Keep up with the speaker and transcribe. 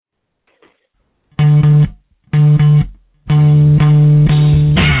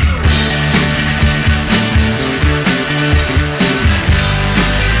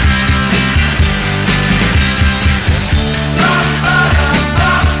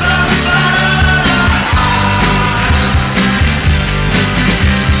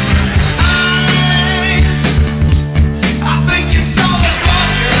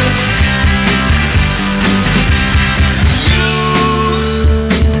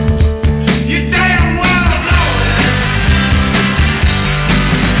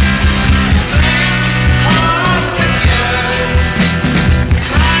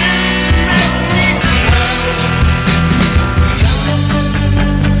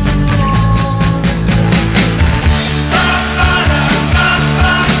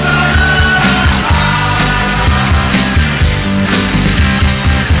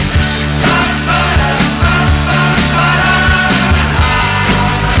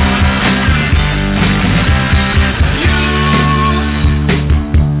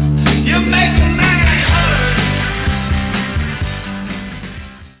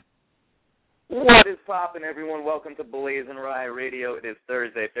poppin', everyone? Welcome to BlazinRy Radio. It is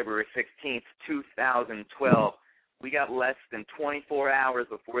Thursday, February 16th, 2012. We got less than 24 hours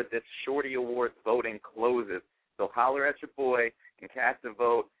before this Shorty Awards voting closes. So holler at your boy and cast a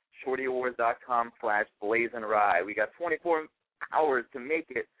vote, shortyawards.com/BlazinRy. We got 24 hours to make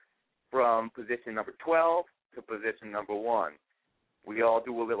it from position number 12 to position number 1. We all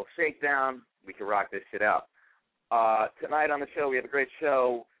do a little shakedown. We can rock this shit out. Tonight on the show, we have a great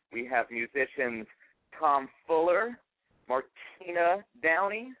show. We have musicians Tom Fuller, Martina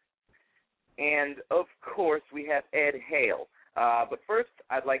Downey, and, of course, we have Ed Hale. But first,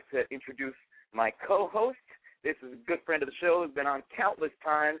 I'd like to introduce my co-host. This is a good friend of the show who's been on countless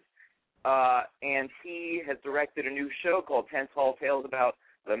times, and he has directed a new show called 10 Tall Tales About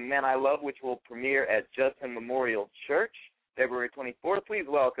the Men I Love, which will premiere at Judson Memorial Church, February 24th. Please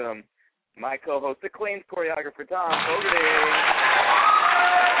welcome my co-host, acclaimed choreographer Tom Fogarty.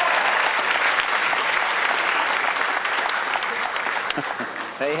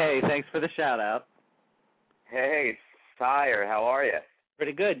 Hey, thanks for the shout-out. Hey, Sire, how are you?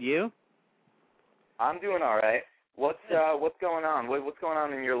 Pretty good, you? I'm doing all right. What's going on? What's going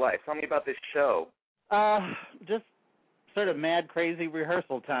on in your life? Tell me about this show. Just sort of mad, crazy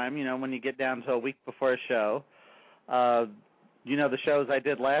rehearsal time, when you get down to a week before a show. The shows I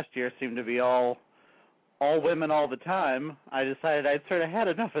did last year seemed to be all women all the time. I decided I'd sort of had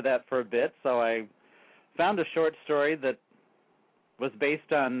enough of that for a bit, so I found a short story that was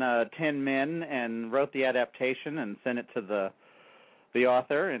based on 10 men and wrote the adaptation and sent it to the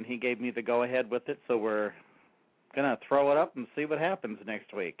author, and he gave me the go-ahead with it, so we're going to throw it up and see what happens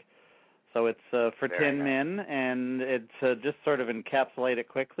next week. So it's for Very 10 nice. men, and it's just sort of encapsulate it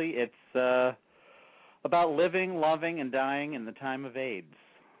quickly. It's about living, loving, and dying in the time of AIDS.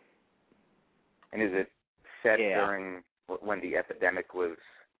 And is it set during when the epidemic was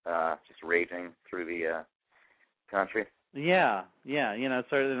just raging through the country? Yeah.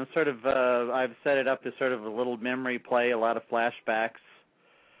 Sort of. I've set it up as sort of a little memory play, a lot of flashbacks,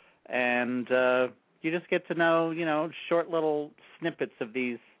 and you just get to know, short little snippets of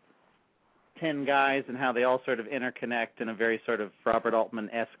these 10 guys and how they all sort of interconnect in a very sort of Robert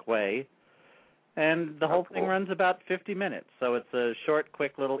Altman-esque way. And the whole thing runs about 50 minutes, so it's a short,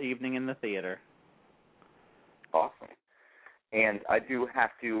 quick little evening in the theater. Awesome. And I do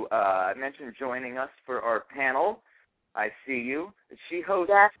have to mention joining us for our panel, I see you. She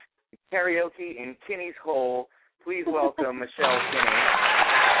hosts karaoke in Kinney's Hole. Please welcome Michelle Kinney.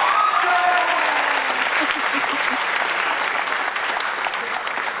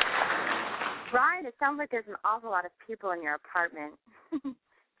 Ryan, it sounds like there's an awful lot of people in your apartment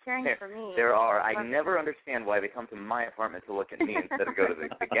cheering for me. There are. I never understand why they come to my apartment to look at me instead of go to the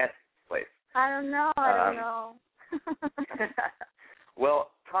guest place. I don't know.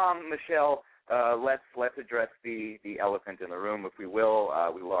 Well, Tom, Michelle, let's address the elephant in the room, if we will.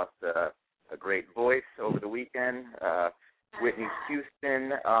 We lost a great voice over the weekend, Whitney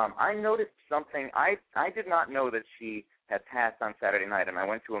Houston. I noticed something. I did not know that she had passed on Saturday night, and I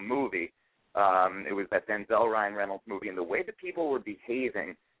went to a movie. It was that Denzel Ryan Reynolds movie, and the way that people were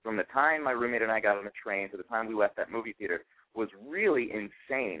behaving from the time my roommate and I got on the train to the time we left that movie theater was really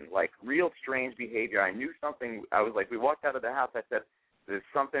insane, like real strange behavior. I knew something. I was like, we walked out of the house, I said, there's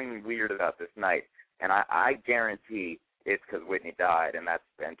something weird about this night, and I guarantee it's because Whitney died, and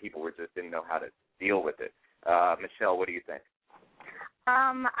people just didn't know how to deal with it. Michelle, what do you think?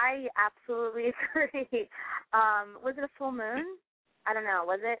 I absolutely agree. Was it a full moon? I don't know.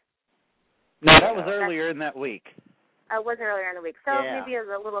 Was it? No, that was earlier in that week. It was earlier in the week, so maybe it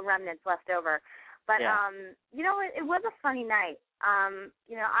was a little remnants left over. But, it was a funny night.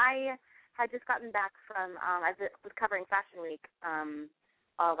 I had just gotten back from, I was covering Fashion Week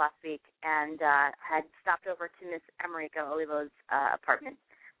all last week, and had stopped over to Miss America Olivo's apartment.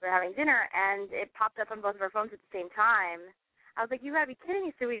 We were having dinner, and it popped up on both of our phones at the same time. I was like, you got to be kidding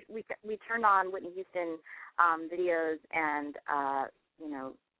me. So we turned on Whitney Houston videos and,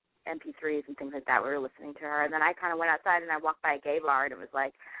 MP3s and things like that. We were listening to her, and then I kind of went outside and I walked by a gay bar, and it was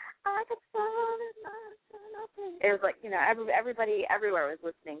like, I could fall in love. It was like, everybody everywhere was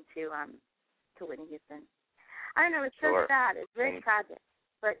listening to Whitney Houston. I don't know, it's so sad. It's very tragic.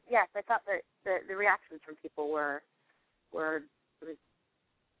 But yes, I thought that the reactions from people were it was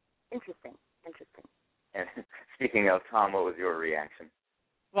interesting. And speaking of, Tom, what was your reaction?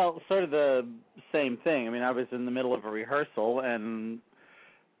 Well, sort of the same thing. I mean, I was in the middle of a rehearsal, and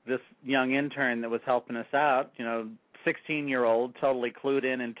this young intern that was helping us out, 16-year-old, totally clued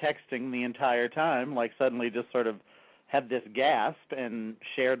in and texting the entire time, like suddenly just sort of had this gasp and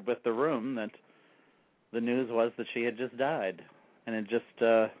shared with the room that the news was that she had just died. And it just,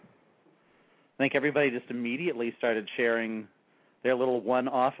 think everybody just immediately started sharing their little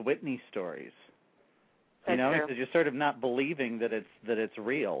one-off Whitney stories. That's true. Because you're sort of not believing that it's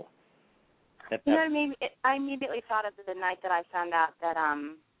real. I immediately thought of the night that I found out that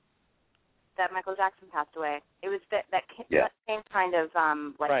that Michael Jackson passed away. It was that same kind of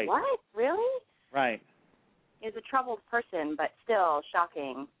right. What? Really? Right. He was a troubled person, but still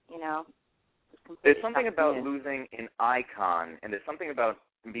shocking, There's something about losing an icon, and there's something about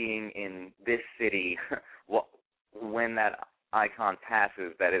being in this city when that icon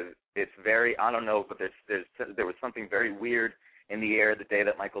passes that it's very, I don't know, but there was something very weird in the air the day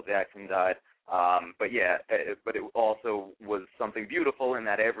that Michael Jackson died. But it also was something beautiful in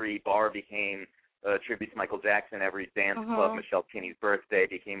that every bar became a tribute to Michael Jackson. Every dance club, Michelle Kinney's birthday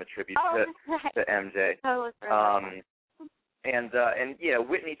became a tribute to MJ. And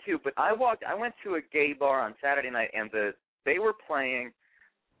Whitney too. But I went to a gay bar on Saturday night, and they were playing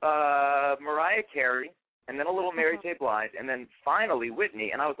Mariah Carey, and then a little Mary J. Blige, and then finally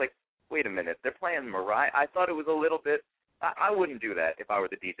Whitney. And I was like, wait a minute, they're playing Mariah? I thought it was a little bit. I wouldn't do that if I were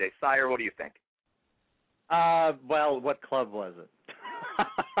the DJ. Sire, what do you think? Well, what club was it?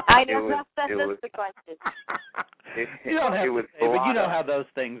 I know that's the question. You don't have to say, but you know how those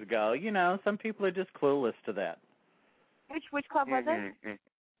things go. Some people are just clueless to that. Which club was it?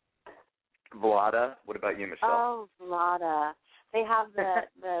 Vlada. What about you, Michelle? Oh, Vlada. They have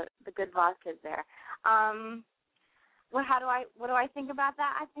the good vodkas there. What do I think about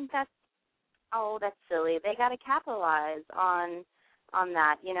that? I think that's silly. They got to capitalize on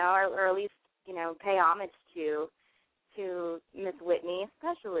that, or at least pay homage to Miss Whitney,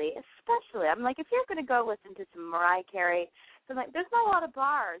 especially. I'm like, if you're going to go listen to some Mariah Carey, so there's not a lot of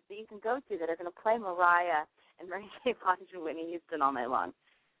bars that you can go to that are going to play Mariah and Mary J. Blige and Whitney Houston all night long.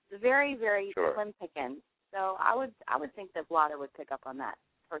 It's very, very slim pickings. So I would think that Vlada would pick up on that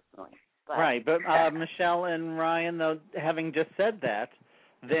personally. But, right, but Michelle and Ryan, though, having just said that,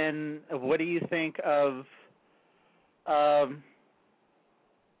 then what do you think of the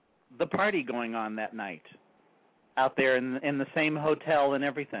party going on that night out there in the same hotel and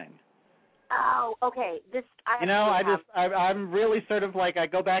everything? Oh, okay. I'm really sort of like, I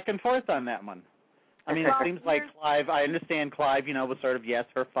go back and forth on that one. I mean, it seems like Clive, I understand Clive, was sort of, yes,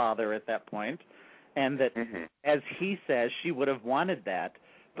 her father at that point, and that, as he says, she would have wanted that.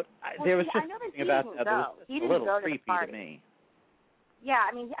 But there was just something about that that was a little creepy to me. Yeah,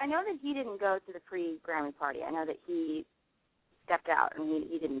 I mean, I know that he didn't go to the pre-Grammy party. I know that he stepped out and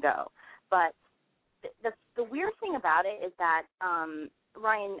he didn't go. But the weird thing about it is that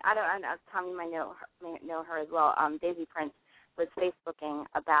Ryan, I don't know, Tom, you might know her as well. Daisy Prince was Facebooking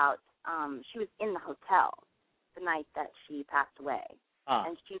about she was in the hotel the night that she passed away,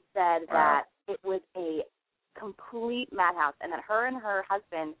 and she said that it was a complete madhouse, and that her and her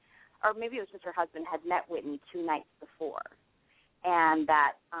husband, or maybe it was just her husband, had met Whitney 2 nights before. And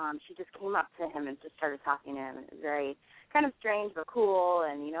that she just came up to him and just started talking to him. And it was very kind of strange but cool.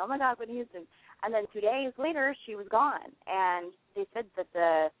 And, oh, my God, Whitney Houston. And then 2 days later, she was gone. And they said that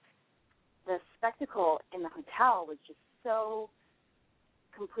the spectacle in the hotel was just so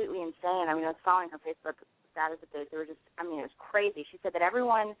completely insane. I mean, I was following her Facebook status. They were just, it was crazy. She said that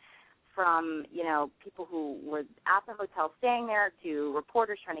everyone from, people who were at the hotel staying there to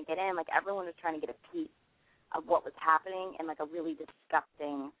reporters trying to get in, everyone was trying to get a piece of what was happening in a really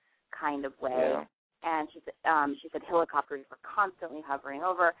disgusting kind of way. Yeah. And she said helicopters were constantly hovering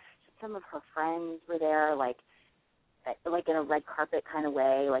over. Some of her friends were there, like in a red carpet kind of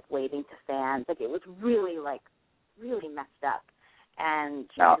way, waving to fans. It was really really messed up. And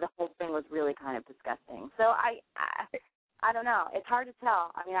the whole thing was really kind of disgusting. So I don't know. It's hard to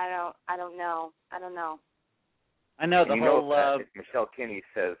tell. I mean, I don't know. I know the whole. If Michelle Kinney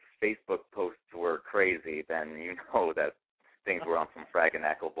says Facebook posts were crazy, then you know that things were on some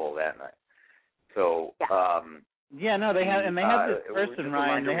fraganacle bull that night. So. Yeah. No, they have, and they have this person,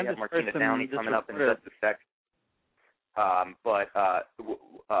 Ryan. They have this Martina person Downey coming up in just a sec. But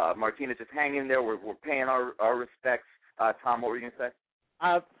Martina, just hang in there. We're paying our respects. Tom, what were you going to say?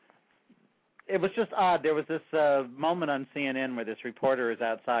 It was just odd. There was this moment on CNN where this reporter is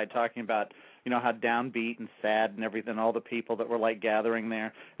outside talking about, how downbeat and sad and everything, all the people that were gathering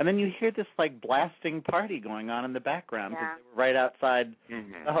there. And then you hear this blasting party going on in the background. Yeah. They were right outside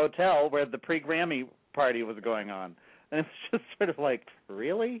the hotel where the pre-Grammy party was going on. And it's just sort of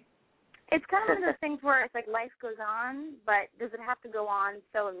really? It's kind of one of those things where it's life goes on, but does it have to go on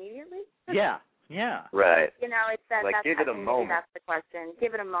so immediately? Yeah. Right. It's that. Give it a moment. That's the question.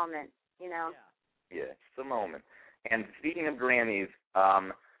 Give it a moment. Yeah, just a moment. And speaking of Grammys,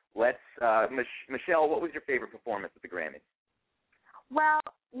 let's Michelle, what was your favorite performance at the Grammys? Well,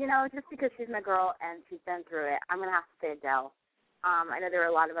 just because she's my girl and she's been through it, I'm going to have to say Adele. I know there were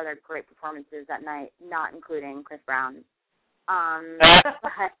a lot of other great performances that night, not including Chris Brown. But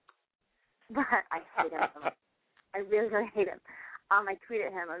I hate him so much. I really, really hate him. I tweet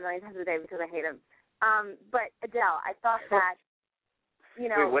at him a million times a day because I hate him. But Adele, I thought that,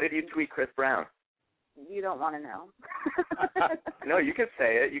 Wait, what did you tweet Chris Brown? You don't want to know. No, you can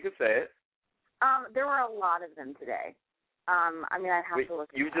say it. There were a lot of them today. I'd have to look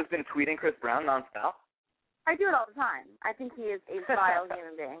at You've just been tweeting Chris Brown nonstop? I do it all the time. I think he is a vile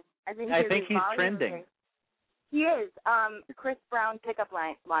human being. I think he's trending. He is. Chris Brown pickup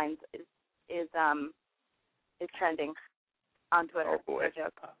lines is trending on Twitter. Oh boy.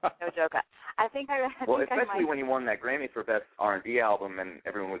 No joke. Especially when he won that Grammy for Best R&B Album, and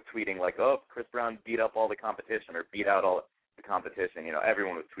everyone was tweeting like, "Oh, Chris Brown beat up all the competition or beat out all the competition."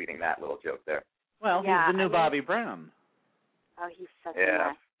 Everyone was tweeting that little joke there. Well, he's the new Bobby Brown. Oh, he's such a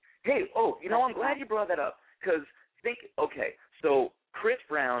mess. Hey, I'm glad you brought that up because so Chris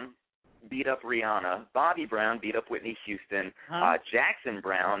Brown beat up Rihanna, Bobby Brown beat up Whitney Houston, Jackson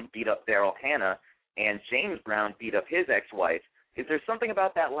Brown beat up Daryl Hannah, and James Brown beat up his ex-wife. Is there something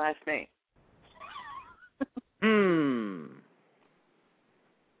about that last name?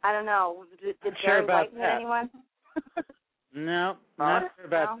 I don't know. Did Jerry White hit anyone? No, not sure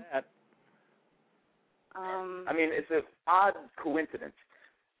about that. It's an odd coincidence.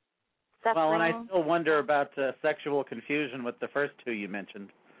 And I still wonder about sexual confusion with the first two you mentioned.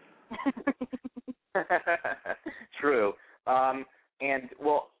 True. Tom,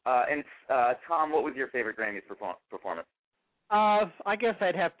 what was your favorite Grammys performance? I guess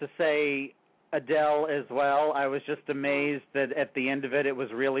I'd have to say Adele as well. I was just amazed that at the end of it, it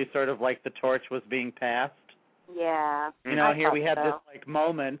was really sort of like the torch was being passed. Yeah. Here we had this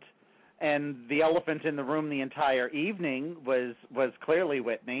moment, and the elephant in the room the entire evening was clearly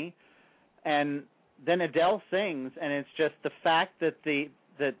Whitney, and then Adele sings, and it's just the fact that the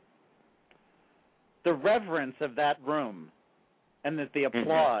reverence of that room, and that the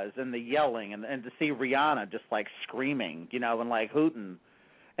applause and the yelling, and to see Rihanna just like screaming, and like hooting,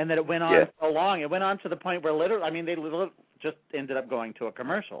 and that it went on so long. It went on to the point where they literally just ended up going to a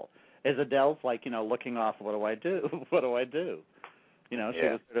commercial. As Adele's like, looking off, what do I do? What do I do? She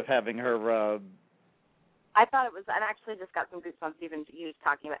was sort of having her. I thought it was, and I actually just got some goosebumps even you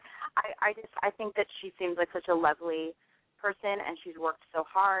talking about. I think that she seems like such a lovely person, and she's worked so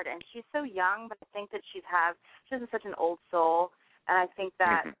hard, and she's so young, but I think that she has such an old soul, and I think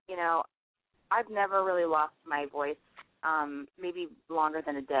that I've never really lost my voice, maybe longer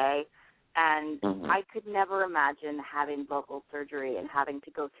than a day, and I could never imagine having vocal surgery and having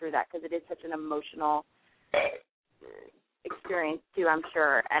to go through that because it is such an emotional experience too, I'm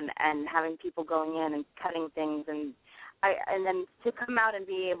sure, and having people going in and cutting things and then to come out and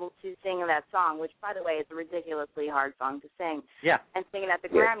be able to sing that song, which, by the way, is a ridiculously hard song to sing, and sing it at the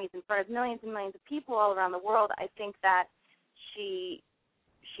Grammys in front of millions and millions of people all around the world, I think that she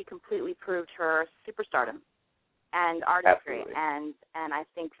completely proved her superstardom and artistry, and I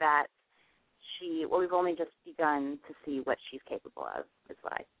think that we've only just begun to see what she's capable of, is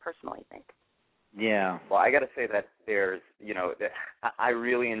what I personally think. Yeah. Well, I got to say that I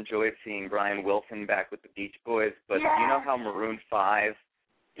really enjoyed seeing Brian Wilson back with the Beach Boys, but do you know how Maroon 5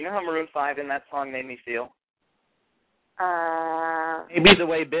 in that song made me feel? Maybe the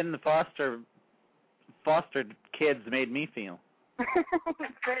way Ben the fostered kids made me feel. A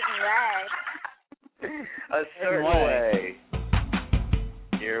certain way. A certain way.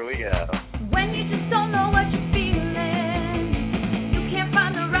 Here we go. When you just don't know what you're feeling, you can't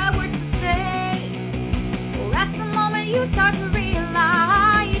find the right words to say. Well, that's the moment you start to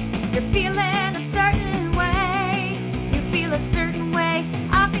realize you're feeling a certain way. You feel a certain way,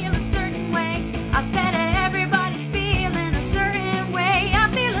 I feel a certain way. I said everybody's feeling a certain way. I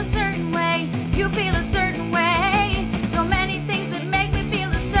feel a certain way, you feel a certain way. So many things that make me feel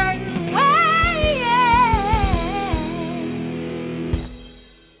a certain way.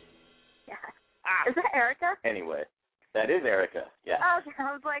 Is that Erica? Anyway, that is Erica. Yeah. Oh, okay.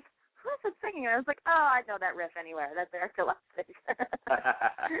 I was like, who is it singing? I was like, oh, I know that riff anywhere. That's Erica Lustig.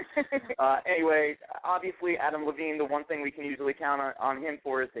 Anyway, obviously, Adam Levine, the one thing we can usually count on him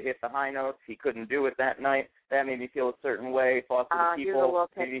for is to hit the high notes. He couldn't do it that night. That made me feel a certain way. Foster the People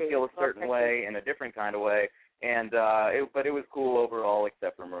made me feel a certain way in a different kind of way. And but it was cool overall,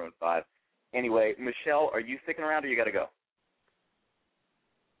 except for Maroon 5. Anyway, Michelle, are you sticking around or you got to go?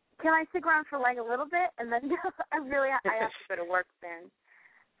 Can I stick around for like a little bit and then go? I have to go to work soon.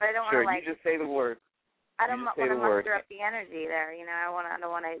 But I don't want to you just say the word. I don't want to muster up the energy there, I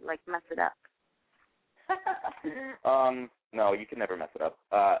don't want to like mess it up. No, you can never mess it up.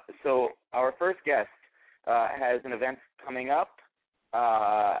 So our first guest has an event coming up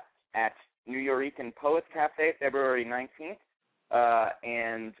at New Yorican Poets Cafe, February 19th,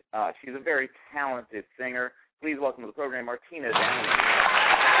 and she's a very talented singer. Please welcome to the program, Martina Downey.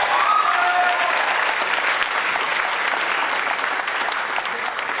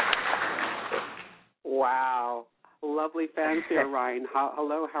 Wow. Lovely fancy, Ryan.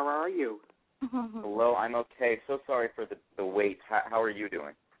 Hello, how are you? Hello, I'm okay. So sorry for the wait. How are you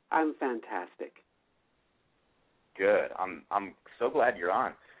doing? I'm fantastic. Good. I'm so glad you're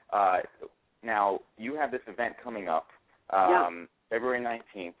on. Now, you have this event coming up, February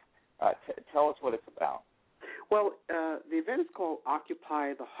 19th. Tell us what it's about. Well, the event is called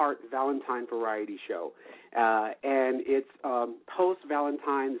Occupy the Heart Valentine Variety Show, and it's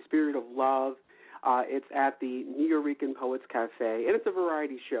post-Valentine, the spirit of love. It's at the New Yorican Poets Cafe, and it's a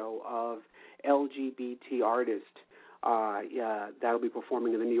variety show of LGBT artists that'll be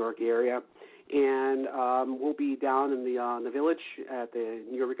performing in the New York area. And we'll be down in the village at the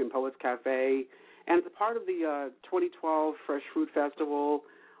New Yorican Poets Cafe, and it's a part of the 2012 Fresh Fruit Festival,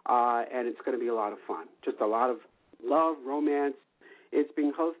 and it's going to be a lot of fun. Just a lot of love, romance. It's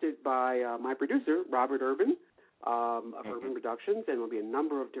being hosted by my producer, Robert Urban, of Urban Productions, and there'll be a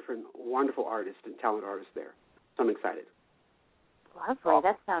number of different wonderful artists and talent artists there. So I'm excited. Lovely.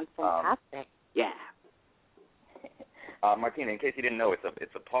 That sounds fantastic. Yeah. Martina, in case you didn't know,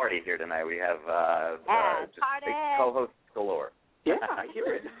 it's a party here tonight. We have just party. big co-hosts galore. Yeah, I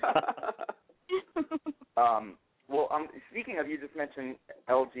hear it. Well, speaking of, you just mentioned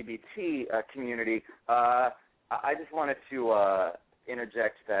LGBT community. I just wanted to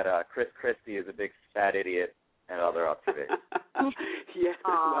interject that Chris Christie is a big fat idiot and other observations. Yeah,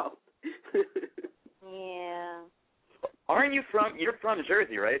 well. Yeah. Aren't you you're from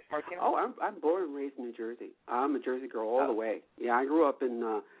Jersey, right, Martina? Oh, I'm born and raised in New Jersey. I'm a Jersey girl all the way. Yeah, I grew up in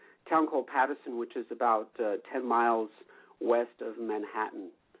a town called Paterson, which is about 10 miles west of Manhattan.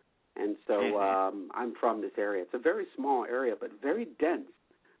 And so I'm from this area. It's a very small area, but very dense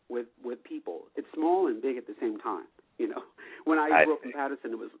with people. It's small and big at the same time. You know, when I grew up in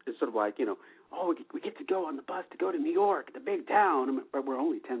Paterson, it's sort of like, you know, we get to go on the bus to go to New York, the big town, but we're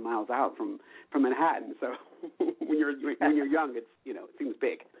only 10 miles out from Manhattan. So when you're young, it's, you know, it seems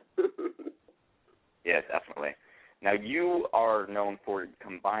big. Yeah, definitely. Now, you are known for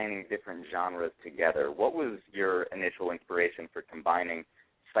combining different genres together. What was your initial inspiration for combining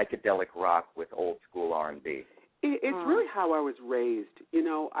psychedelic rock with old school R&B? It's really how I was raised. You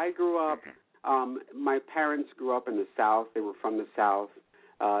know, I grew up. My parents grew up in the South. They were from the South.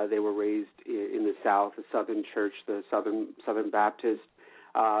 They were raised in the South, the Southern Church, the Southern Baptist.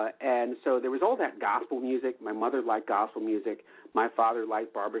 And so there was all that gospel music. My mother liked gospel music. My father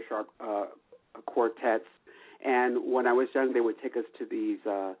liked barbershop quartets. And when I was young, they would take us to these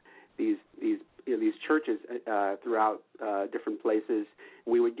churches throughout different places.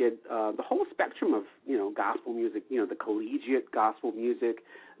 We would get the whole spectrum of, you know, gospel music, you know, the collegiate gospel music,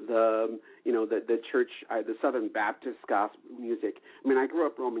 the church, the Southern Baptist gospel music. I mean, I grew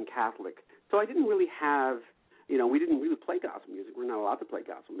up Roman Catholic, so I didn't really have, you know, we didn't really play gospel music. We're not allowed to play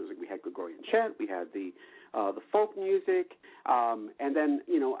gospel music. We had Gregorian chant, we had the folk music, and then,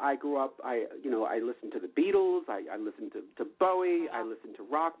 you know, I grew up. I listened to the Beatles. I listened to Bowie. I listened to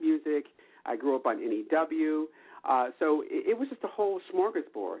rock music. I grew up on NEW. So it was just a whole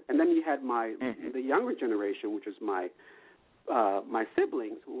smorgasbord. And then you had the younger generation, which was my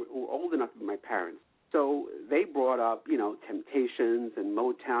siblings who were old enough to be my parents. So they brought up, you know, Temptations and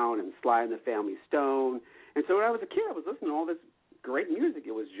Motown and Sly and the Family Stone. And so when I was a kid, I was listening to all this great music.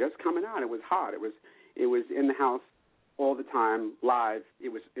 It was just coming out. It was hot. It was in the house all the time, live. It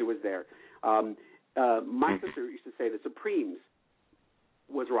was there. My sister used to say the Supremes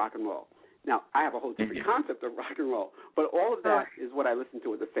was rock and roll. Now, I have a whole different concept of rock and roll, but all of that is what I listen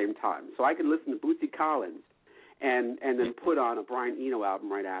to at the same time. So I can listen to Bootsy Collins and then put on a Brian Eno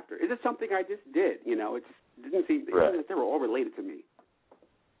album right after. It's just something I just did, you know. It just didn't seem that they were all related to me.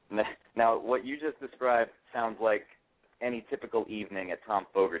 Now, what you just described sounds like any typical evening at Tom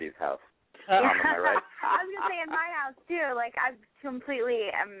Fogerty's house. Am I right? I was going to say in my house, too. Like, I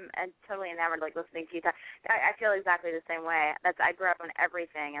completely am totally enamored, like, listening to you talk. I feel exactly the same way. I grew up on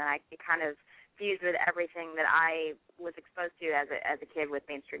everything, and I kind of fused with everything that I was exposed to as a kid with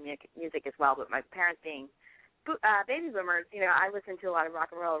mainstream music as well. But my parents being baby boomers, you know, I listened to a lot of rock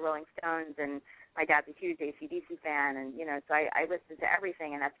and roll, Rolling Stones, and my dad's a huge AC/DC fan, and, you know, so I listened to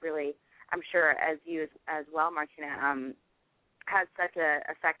everything, and that's really, I'm sure, as you as well, Martina, has such an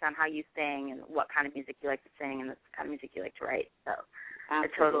effect on how you sing and what kind of music you like to sing and the kind of music you like to write. So I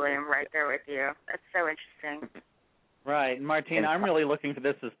totally am right there with you. That's so interesting. Right. Martina, I'm really looking for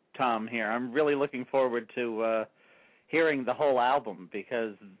this is Tom here. I'm really looking forward to hearing the whole album,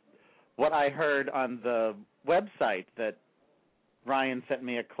 because what I heard on the website that Ryan sent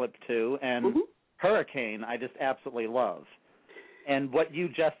me a clip to and Hurricane, I just absolutely love. And what you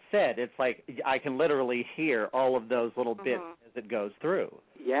just said, it's like I can literally hear all of those little bits as it goes through.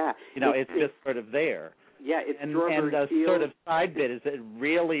 Yeah. It's just sort of there. Yeah, it's and the Field. Sort of side bit is it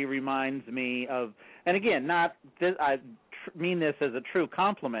really reminds me of, and again, not this, I mean this as a true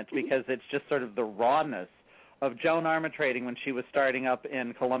compliment, because it's just sort of the rawness of Joan Armatrading when she was starting up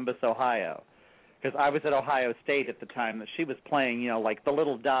in Columbus, Ohio. Because I was at Ohio State at the time that she was playing, like the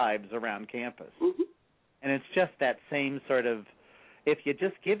little dives around campus. And it's just that same sort of, if you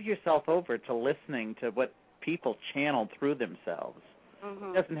just give yourself over to listening to what people channel through themselves,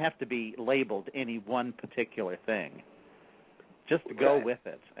 it doesn't have to be labeled any one particular thing. Just go with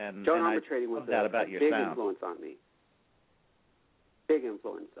it. And Joan Armatrading was that about a your big sound. influence on me. Big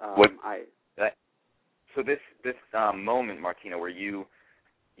influence. So this moment, Martina, where you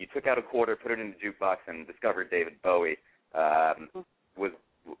took out a quarter, put it in the jukebox, and discovered David Bowie, was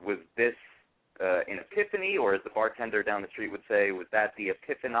this an epiphany, or as the bartender down the street would say, was that the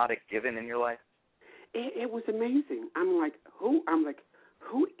epiphanotic given in your life? It was amazing. I'm like, who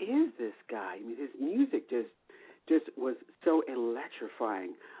is this guy? I mean, his music just was so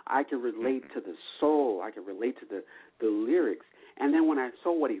electrifying. I could relate to the soul. I could relate to the lyrics. And then when I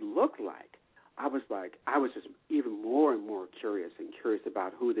saw what he looked like, I was just even more and more curious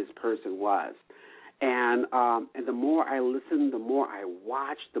about who this person was. And the more I listened, the more I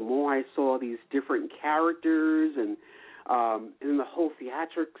watched, the more I saw these different characters and the whole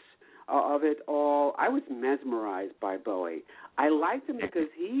theatrics of it all. I was mesmerized by Bowie. I liked him because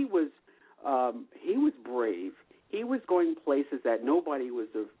he was brave. He was going places that nobody was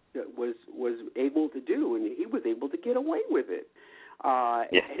able to do, and he was able to get away with it.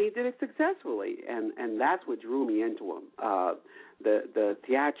 And he did it successfully, and that's what drew me into him. The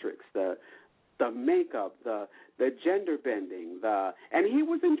theatrics, the makeup, the gender bending, and he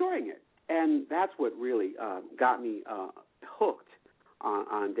was enjoying it, and that's what really got me hooked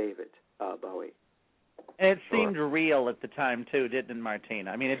on David Bowie. And it seemed real at the time too, didn't it, Martina?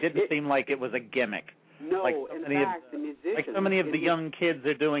 I mean, it didn't seem like it was a gimmick. No, like in fact, the musicians, like so many of the young kids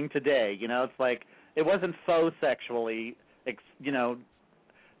are doing today. It's like it wasn't faux sexually,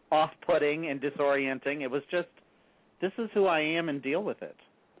 off-putting and disorienting. It was just, this is who I am and deal with it.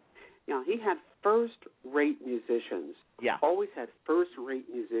 Yeah, he had first-rate musicians. Yeah. Always had first-rate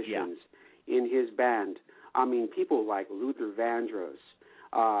musicians in his band. I mean, people like Luther Vandross,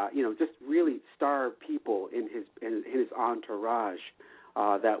 just really star people in his entourage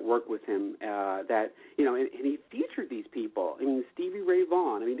that worked with him. And he featured these people. I mean, Stevie Ray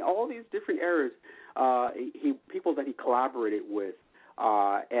Vaughan. I mean, all these different eras. People that he collaborated with,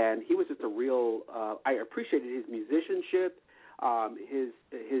 and he was just a real. I appreciated his musicianship.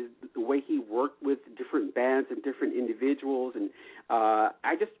 The way he worked with different bands and different individuals, and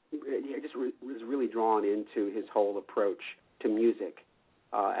I just was really drawn into his whole approach to music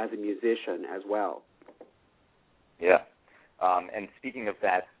as a musician as well. Yeah, and speaking of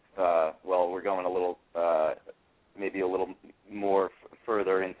that, we're going a little, maybe a little more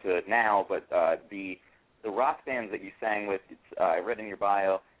further into it now, but the rock bands that you sang with, I read in your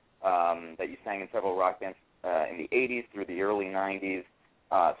bio that you sang in several rock bands in the 80s through the early 90s.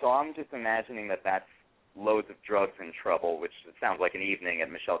 So I'm just imagining that that's loads of drugs and trouble, which sounds like an evening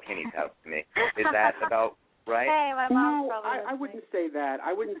at Michelle Kinney's house to me. Is that about right? Hey, my mom's probably I wouldn't say that.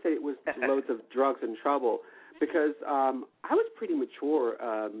 I wouldn't say it was loads of drugs and trouble, because I was pretty mature,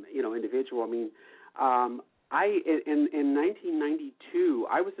 individual. I mean, in 1992,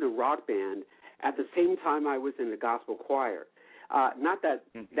 I was in a rock band at the same time I was in a gospel choir. Not that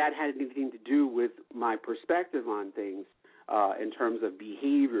that had anything to do with my perspective on things in terms of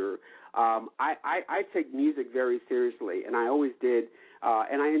behavior. I take music very seriously, and I always did,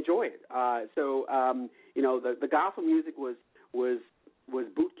 and I enjoy it. The gospel music was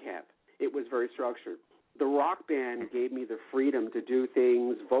boot camp. It was very structured. The rock band gave me the freedom to do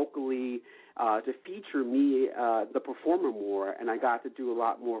things vocally, to feature me, the performer, more, and I got to do a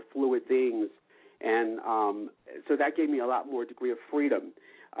lot more fluid things. And so that gave me a lot more degree of freedom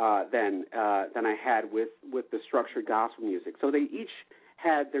than I had with the structured gospel music. So they each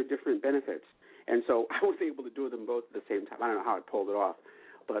had their different benefits, and so I was able to do them both at the same time. I don't know how I pulled it off,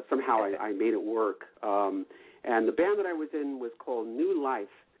 but somehow I made it work. And the band that I was in was called New Life.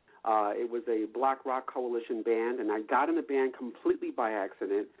 It was a Black Rock Coalition band, and I got in the band completely by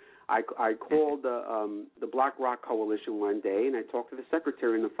accident. I called the Black Rock Coalition one day, and I talked to the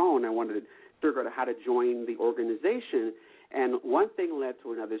secretary on the phone. I wanted to figure out how to join the organization, and one thing led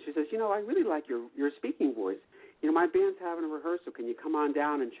to another. She says, I really like your speaking voice. My band's having a rehearsal. Can you come on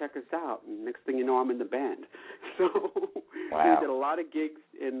down and check us out? And next thing you know, I'm in the band. So wow. We did a lot of gigs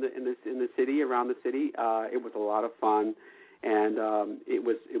in the city, around the city. It was a lot of fun, and it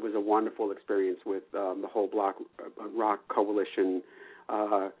was a wonderful experience with the whole Black Rock Coalition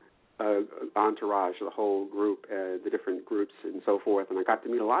entourage, the whole group, the different groups and so forth. And I got to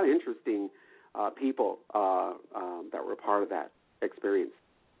meet a lot of interesting people that were a part of that experience.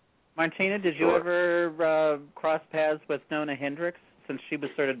 Martina, did you ever cross paths with Nona Hendrix, since she was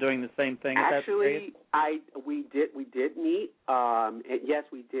sort of doing the same thing? Actually, we did meet. Yes,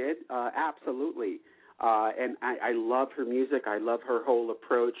 we did. Absolutely. And I love her music. I love her whole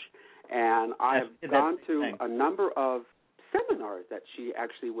approach. And I've gone to a number of seminars that she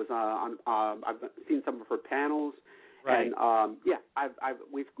actually was on. I've seen some of her panels. Right. And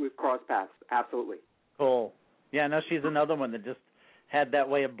we've crossed paths. Absolutely. Cool. Yeah, no, she's another one that just had that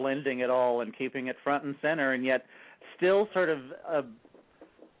way of blending it all and keeping it front and center, and yet still sort of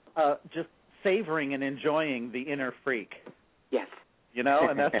just savoring and enjoying the inner freak. Yes. And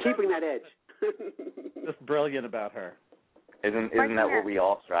that's keeping that edge. just brilliant about her. Isn't that what we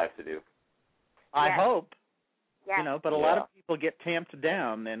all strive to do? I hope. Yes. But a lot of people get tamped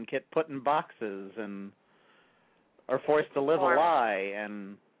down and get put in boxes and are forced to live a lie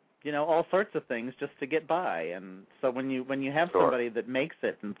and all sorts of things just to get by. And so when you have somebody that makes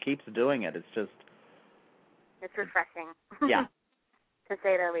it and keeps doing it, it's refreshing. Yeah. to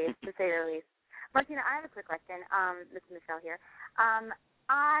say the least. Martina, I have a quick question. This is Michelle here.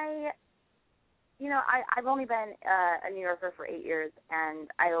 I've only been a New Yorker for 8 years, and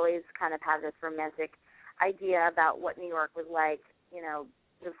I always kind of have this romantic idea about what New York was like,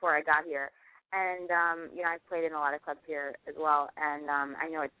 before I got here. And, I've played in a lot of clubs here as well, and I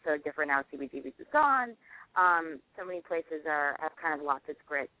know it's so different now. CBGB's is gone. So many places have kind of lost its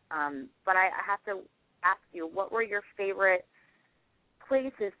grit. But I have to ask you, what were your favorite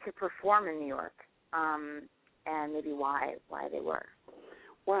places to perform in New York, and maybe why they were?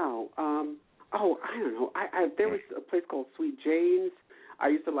 Wow. I don't know. There was a place called Sweet Jane's I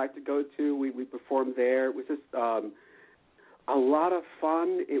used to like to go to. We performed there. It was just a lot of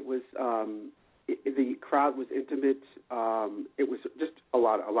fun. It was the crowd was intimate. It was just a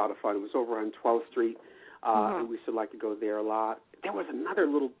lot of fun. It was over on 12th Street, and we used to like to go there a lot. There was another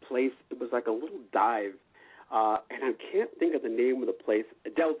little place. It was like a little dive, and I can't think of the name of the place.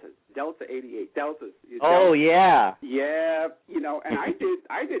 Delta 88. Deltas. Oh, yeah. Yeah, and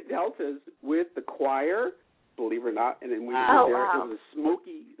I did Deltas with the choir, believe it or not, and then we were there. Wow. It was a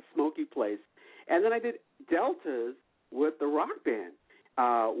smoky place. And then I did Deltas with the rock band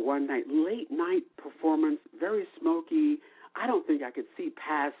one night, late night performance, very smoky. I don't think I could see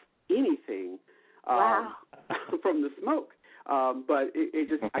past anything from the smoke. But it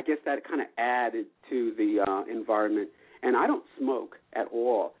just, I guess that kind of added to the environment. And I don't smoke at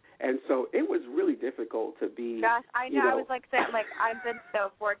all. And so it was really difficult to be. Gosh, I know. I was saying, I've been so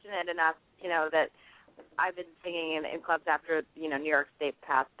fortunate enough, that I've been singing in clubs after, New York State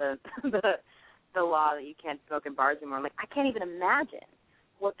passed the law that you can't smoke in bars anymore. I can't even imagine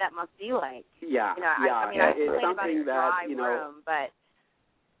what that must be like. Yeah, I mean, it's something that, room, but,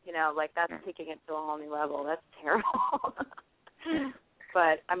 that's taking it to a whole new level. That's terrible.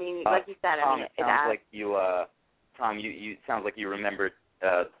 But, I mean, like you said, Tom, it sounds like you, Tom, you sounds like you remembered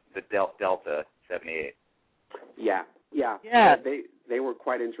the Delta 78. Yeah. They were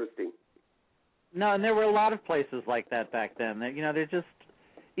quite interesting. No, and there were a lot of places like that back then. They're just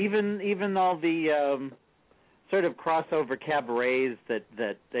even all the sort of crossover cabarets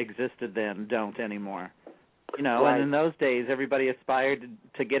that existed then don't anymore. Right. And in those days, everybody aspired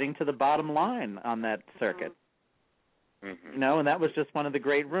to getting to the bottom line on that circuit. Mm-hmm. And that was just one of the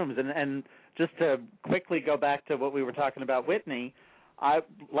great rooms. And just to quickly go back to what we were talking about, Whitney,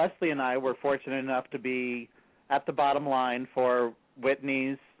 Leslie and I were fortunate enough to be at the bottom line for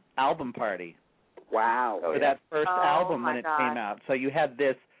Whitney's album party. Wow. For that first album when it came out. So you had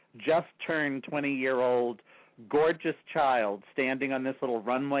this just turned 20-year-old gorgeous child standing on this little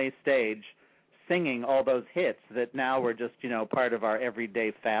runway stage singing all those hits that now were just, part of our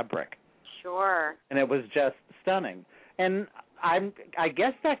everyday fabric. Sure. And it was just stunning. And I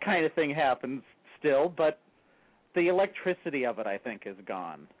guess that kind of thing happens still, but the electricity of it, I think, is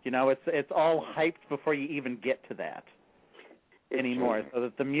gone. It's all hyped before you even get to that anymore, so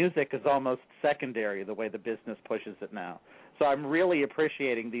that the music is almost secondary the way the business pushes it now. So I'm really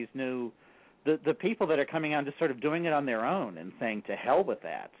appreciating these new, the people that are coming on just sort of doing it on their own and saying to hell with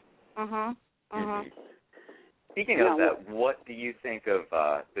that. Speaking of that, what do you think of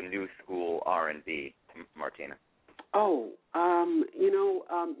the new school R&B, Martina? Oh,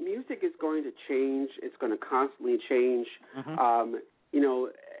 music is going to change. It's going to constantly change. I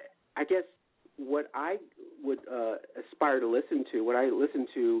guess what I would aspire to listen to, what I listen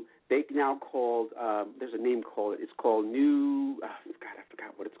to, they now called, there's a name called it. It's called I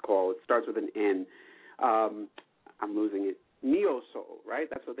forgot what it's called. It starts with an N. I'm losing it. Neo Soul, right?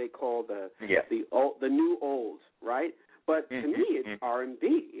 That's what they call the new old, right? But to me, it's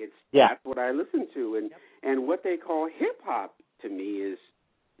R&B. That's what I listen to, and what they call hip hop to me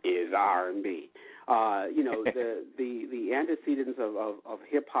is R&B. The antecedents of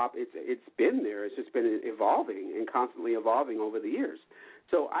hip hop, it's been there. It's just been evolving and constantly evolving over the years.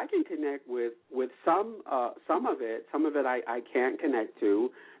 So I can connect with some of it. Some of it I can't connect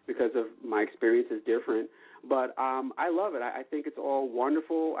to because of my experience is different. But I love it. I think it's all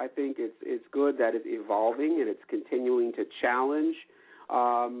wonderful. I think it's good that it's evolving and it's continuing to challenge,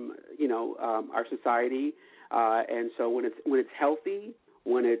 our society. And so when it's healthy,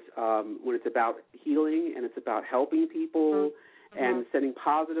 when it's about healing and it's about helping people and sending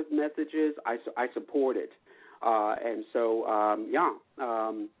positive messages, I support it. And so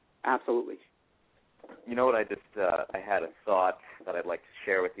absolutely. You know what? I had a thought that I'd like to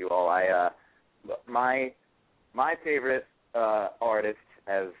share with you all. My favorite artist,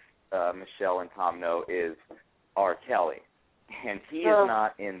 as Michelle and Tom know, is R. Kelly, and he is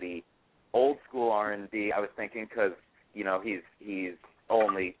not in the old school R&B. I was thinking because he's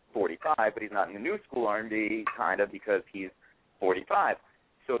only 45, but he's not in the new school R&B, kind of, because he's 45.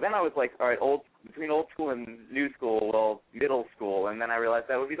 So then I was like, all right, between old school and new school, well, middle school, and then I realized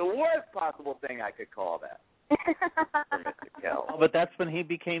that would be the worst possible thing I could call that. For Mr. Kelly. Oh, but that's when he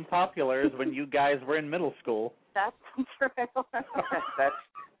became popular, is when you guys were in middle school. That's true.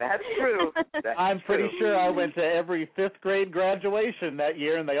 That's true. I'm pretty sure I went to every 5th grade graduation that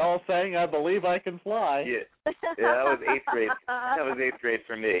year, and they all sang "I Believe I Can Fly." Yeah, that was 8th grade. That was 8th grade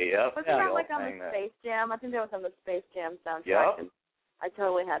for me. Yep. Wasn't that like on the Space Jam? I think that was on the Space Jam soundtrack. Yep. I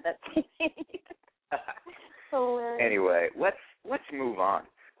totally had that CD. Hilarious. Anyway, let's move on.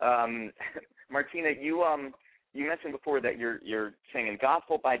 Martina, you mentioned before that you're singing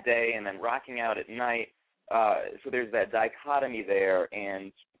gospel by day and then rocking out at night. So there's that dichotomy there,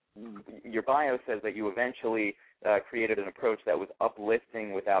 and your bio says that you eventually created an approach that was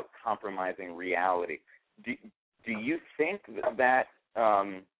uplifting without compromising reality. Do you think that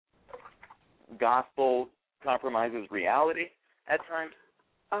gospel compromises reality at times?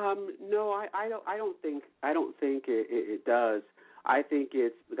 No, I don't think it does. I think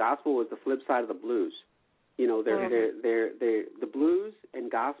the gospel is the flip side of the blues. They're the blues and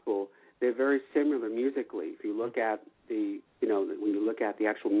gospel. They're very similar musically. If you look at when you look at the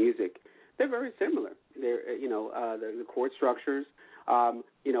actual music, they're very similar. They're the chord structures.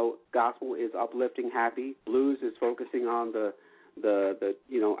 Gospel is uplifting, happy. Blues is focusing on the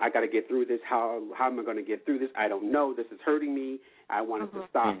I got to get through this. How am I going to get through this? I don't know. This is hurting me. I want it to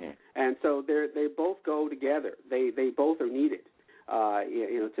stop. And so they both go together. They both are needed.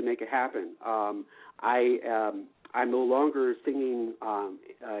 To make it happen. I'm no longer singing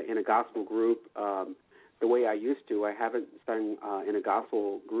in a gospel group the way I used to. I haven't sung in a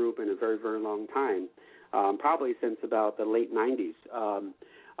gospel group in a very, very long time, probably since about the late 90s.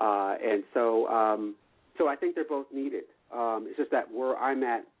 And so I think they're both needed. It's just that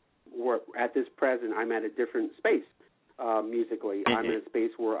at this present, I'm at a different space musically. I'm in a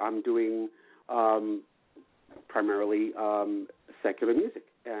space where I'm doing primarily secular music,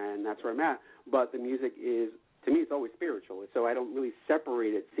 and that's where I'm at. But the music is, to me, it's always spiritual, so I don't really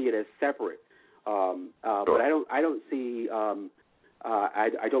see it as separate. But I don't see.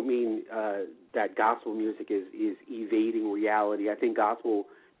 I don't mean that gospel music is evading reality. I think gospel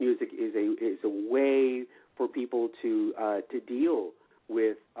music is a way for people to deal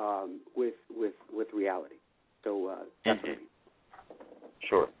with reality. So that's what I mean.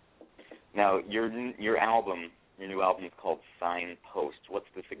 Sure. Now, your new album is called Signpost. What's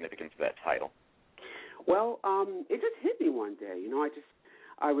the significance of that title? Well, it just hit me one day.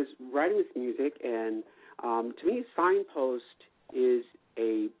 I was writing this music, and to me, Signpost is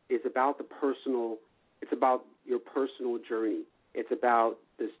about the personal. It's about your personal journey. It's about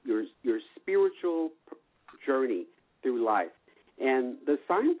your spiritual journey through life, and the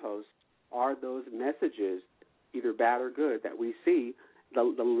signposts are those messages, either bad or good, that we see,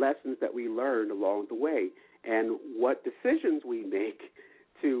 the lessons that we learned along the way, and what decisions we make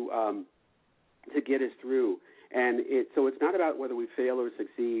to get us through. And so it's not about whether we fail or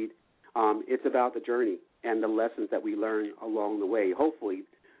succeed. It's about the journey and the lessons that we learn along the way. Hopefully,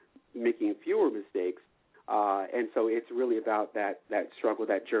 fewer mistakes. And so it's really about that struggle,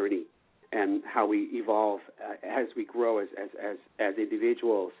 that journey, and how we evolve as we grow as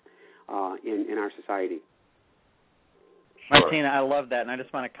individuals in our society. Martina, I love that, and I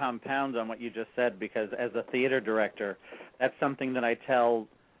just want to compound on what you just said, because as a theater director, that's something that I tell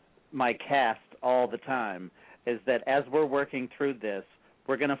my cast all the time, is that as we're working through this,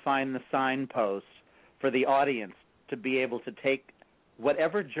 we're going to find the signposts for the audience to be able to take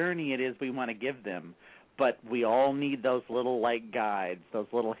whatever journey it is we want to give them, but we all need those little like guides, those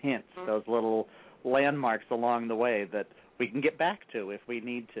little hints, those little landmarks along the way that we can get back to if we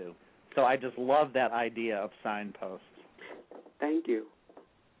need to. So I just love that idea of signposts. Thank you.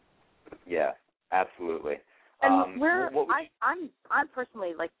 Yeah, absolutely. And I'm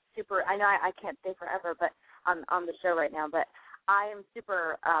personally like super. I know I can't stay forever, but on the show right now. But I am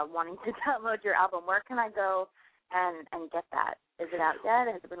super wanting to download your album. Where can I go and get that? Is it out yet?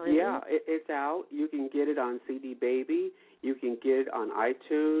 Has it been released? Yeah, it's out. You can get it on CD Baby. You can get it on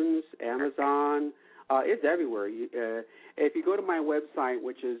iTunes, Amazon. It's everywhere. If you go to my website,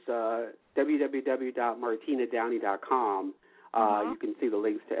 which is www.martinadowney.com, you can see the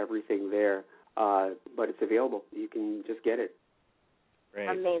links to everything there. But it's available. You can just get it. Great.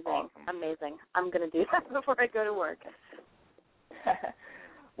 Amazing. I'm going to do that before I go to work.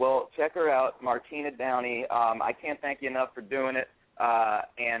 Well, check her out, Martina Downey. I can't thank you enough for doing it.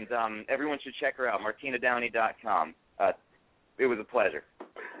 And everyone should check her out, martinadowney.com. It was a pleasure.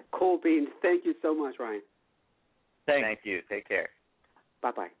 Cool beans. Thank you so much, Ryan. Thanks. Thank you. Take care.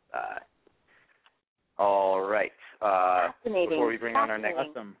 Bye-bye. All right. Before we bring on our next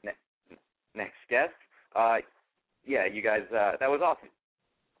guest, you guys, that was awesome.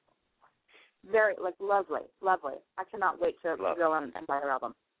 Very, lovely. I cannot wait to go and buy her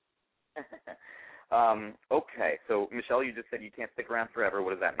album. Okay, so Michelle, you just said you can't stick around forever.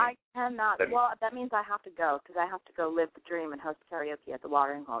 What does that mean? I cannot. That means I have to go, because I have to go live the dream and host karaoke at the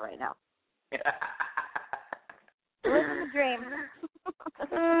watering hole right now. Live the dream.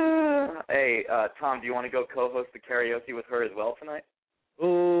 Hey, Tom, do you want to go co-host the karaoke with her as well tonight?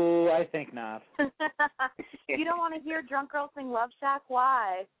 Ooh, I think not. You don't want to hear drunk girls sing Love Shack?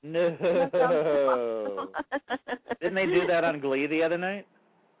 Why? No. Didn't they do that on Glee the other night?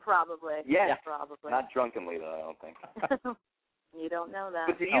 Probably. Yeah, probably. Not drunkenly, though, I don't think. You don't know that.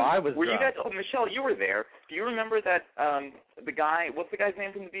 But I was were drunk. You guys, Michelle, you were there. Do you remember that, the guy, what's the guy's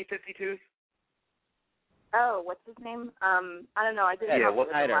name from the B-52s? Oh, what's his name? I don't know. I didn't have him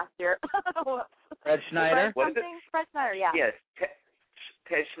last year. Fred Schneider? What is it? Fred Schneider, yeah. Yes.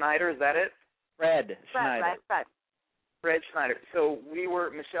 Ted Schneider, is that it? Fred Schneider. Right. Fred Schneider. So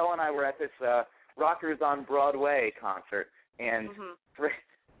Michelle and I were at this Rockers on Broadway concert, and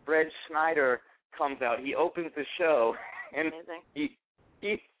Fred Schneider comes out. He opens the show, and he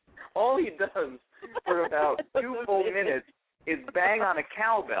all he does for about 2 full minutes is bang on a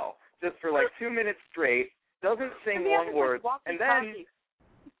cowbell, just for like 2 minutes straight, doesn't sing one word, and then...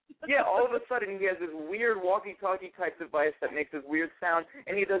 Yeah, all of a sudden he has this weird walkie-talkie type device that makes this weird sound,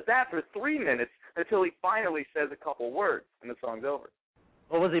 and he does that for 3 minutes until he finally says a couple words, and the song's over.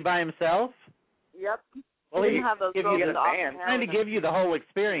 Well, was he by himself? Yep. Well, he have those trying to give you the whole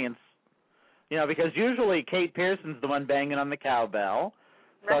experience, because usually Kate Pearson's the one banging on the cowbell,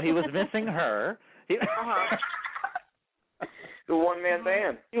 so he was missing her. The one-man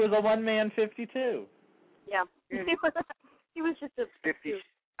band. He was a one-man 52. Yeah. He was just a 50.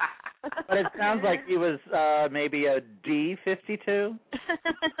 But it sounds like he was maybe a D52.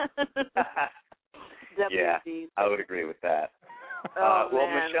 Yeah, I would agree with that. Well,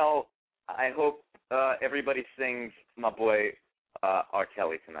 Michelle, I hope everybody sings my boy R.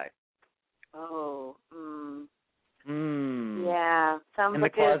 Kelly tonight. Oh. Mm. Yeah. Sounds In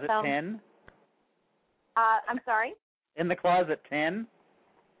like the closet 10? I'm sorry? In the closet 10?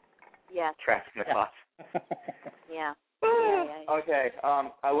 Yes. Trapped in the closet. Yeah. Okay.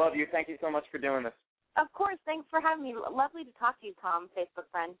 I love you. Thank you so much for doing this. Of course. Thanks for having me. Lovely to talk to you, Tom, Facebook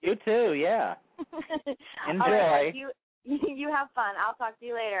friend. You too, yeah. Enjoy. All right, you have fun. I'll talk to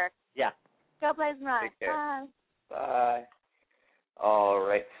you later. Yeah. Go BlazinRy. Take care. Bye. Bye. All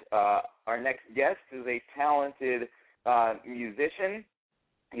right. Our next guest is a talented musician.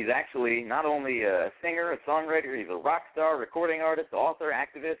 He's actually not only a singer, a songwriter, he's a rock star, recording artist, author,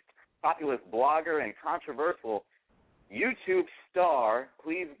 activist, populist blogger, and controversial YouTube star.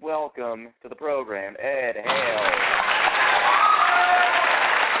 Please welcome to the program, Ed Hale.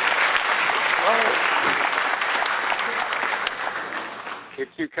 You're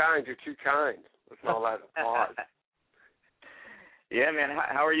too kind. Listen to all that applause. Yeah, man.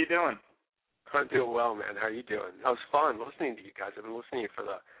 How are you doing? I'm doing well, man. How are you doing? That was fun listening to you guys. I've been listening to you for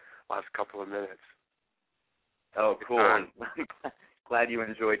the last couple of minutes. Oh, cool. I'm glad you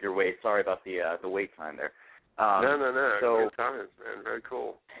enjoyed your wait. Sorry about the wait time there. No. So, good times, man. Very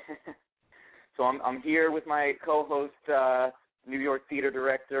cool. So I'm here with my co-host, New York theater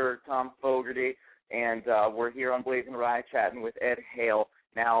director Tom Fogarty, and we're here on BlazinRy chatting with Ed Hale.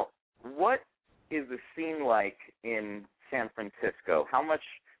 Now, what is the scene like in San Francisco? How much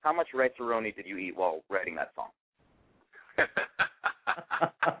rice-a-roni did you eat while writing that song?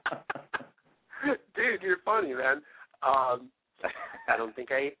 Dude, you're funny, man. I don't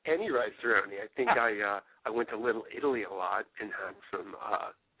think I ate any rice-a-roni. I think I went to Little Italy a lot and had some,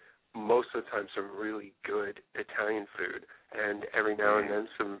 most of the time, some really good Italian food, and every now and then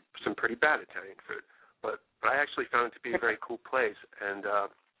some pretty bad Italian food. But I actually found it to be a very cool place, and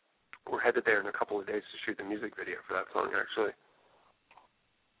we're headed there in a couple of days to shoot the music video for that song, actually.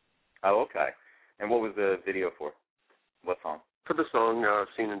 Oh, okay. And what was the video for? What song? For the song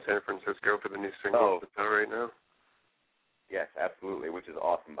Seen in San Francisco, for the new single that's out right now. Yes, absolutely, which is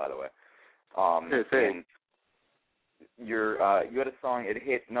awesome, by the way. Thanks. You had a song, it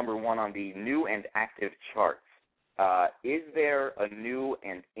hit #1 on the new and active charts. Is there a new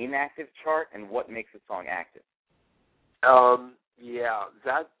and inactive chart, and what makes a song active? Yeah,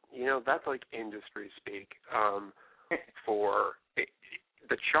 that's like industry speak. For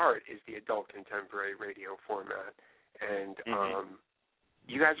the chart is the adult contemporary radio format, and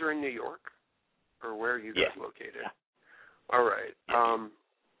you guys are in New York, or where are you guys located? Yeah. All right.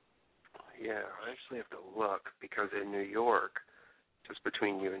 Yeah, I actually have to look, because in New York, just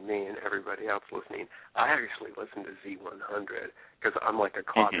between you and me and everybody else listening, I actually listen to Z100 because I'm like a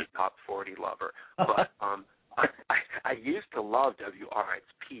closet top 40 lover. But I used to love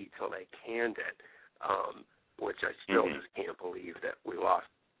WRXP till they canned it, which I still just can't believe that we lost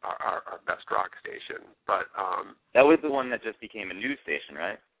our best rock station. But that was the one that just became a news station,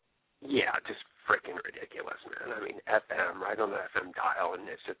 right? Yeah, just freaking ridiculous, man. I mean, FM, right on the FM dial, and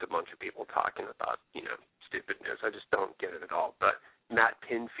it's just a bunch of people talking about, stupid news. I just don't get it at all. But Matt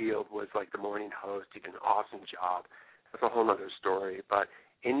Pinfield was like the morning host. He did an awesome job. That's a whole other story. But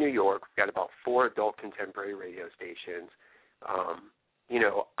in New York, we've got about 4 adult contemporary radio stations.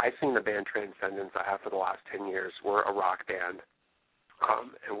 I sing the band Transcendence. I have for the last 10 years. We're a rock band,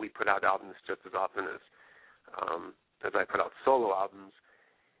 and we put out albums just as often as I put out solo albums.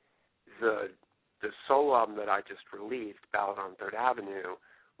 The solo album that I just released, Ballad on 3rd Avenue,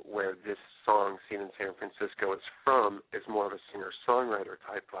 where this song, Seen in San Francisco, is from, is more of a singer-songwriter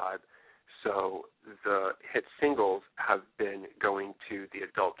type vibe. So the hit singles have been going to the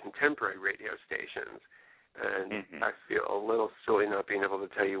adult contemporary radio stations. And I feel a little silly not being able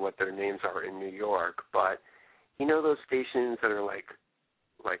to tell you what their names are in New York, but you know those stations that are like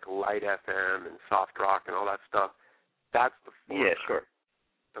Light FM and Soft Rock and all that stuff? That's the format. Yeah, sure.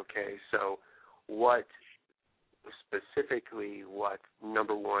 Okay, so what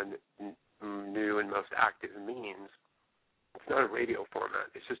 #1 new and most active means, it's not a radio format.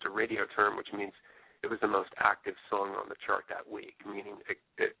 It's just a radio term, which means it was the most active song on the chart that week, meaning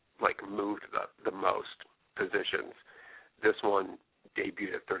it moved the most positions. This one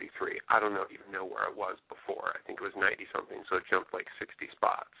debuted at 33. I don't even know where it was before. I think it was 90-something, so it jumped 60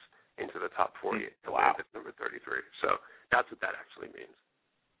 spots into the top 40 to land at number 33. So that's what that actually means.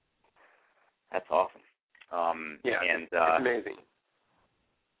 That's awesome. And it's amazing.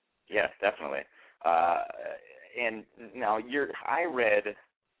 Yes, definitely. And now I read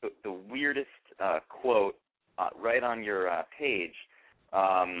the weirdest quote right on your page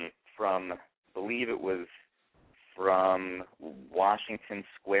from, I believe it was from Washington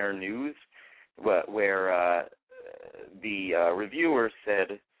Square News, where the reviewer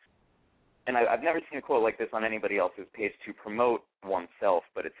said, and I've never seen a quote like this on anybody else's page to promote oneself,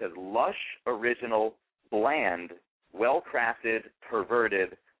 but it says, lush, original, bland, well-crafted,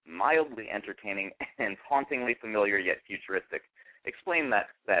 perverted, mildly entertaining, and hauntingly familiar yet futuristic. Explain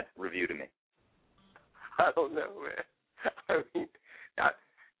that review to me. I don't know, man. I mean,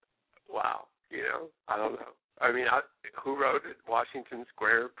 wow, I don't know. I mean, who wrote it? Washington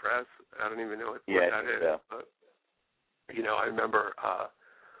Square Press? I don't even know what that is. Yeah. But, I remember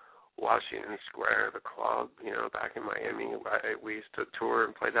Washington Square, the club, back in Miami. We used to tour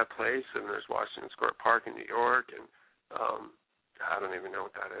and play that place, and there's Washington Square Park in New York, and I don't even know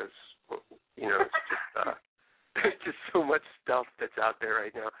what that is. It's just there's just so much stuff that's out there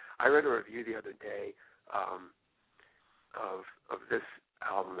right now. I read a review the other day of this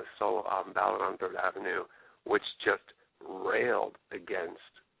album, the solo album, Ballad on 3rd Avenue, which just railed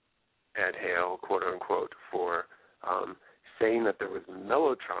against Ed Hale, quote unquote, for saying that there was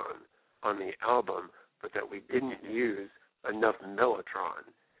Mellotron on the album, but that we didn't use enough Mellotron.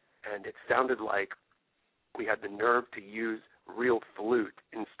 and it sounded like we had the nerve to use real flute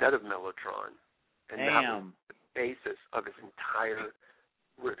instead of Mellotron. And that was the basis of his entire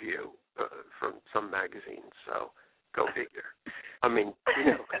review from some magazines. So go figure. I mean,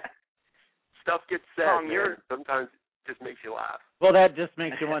 stuff gets said, sometimes it just makes you laugh. Well, that just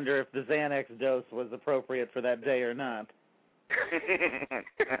makes you wonder if the Xanax dose was appropriate for that day or not.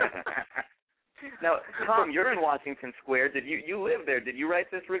 Now, Tom, you're in Washington Square. Did you live there? Did you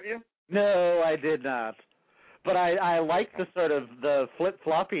write this review? No, I did not. But I like the sort of the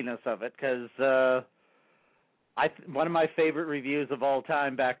flip-floppiness of it, because one of my favorite reviews of all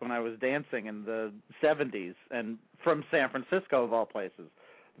time back when I was dancing in the 70s, and from San Francisco of all places,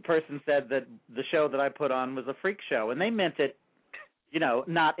 the person said that the show that I put on was a freak show, and they meant it,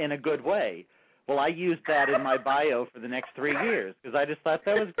 not in a good way. Well, I used that in my bio for the next 3 years, because I just thought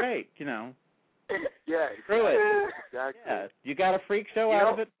that was great, Yeah, screw it. Exactly. Yeah, you got a freak show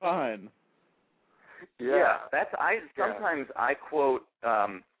out of it, fine. Yeah, sometimes I quote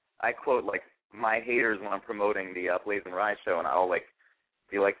like my haters when I'm promoting the BlazinRy show, and I'll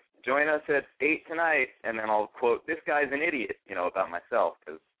be like, join us at 8 tonight, and then I'll quote, this guy's an idiot, about myself,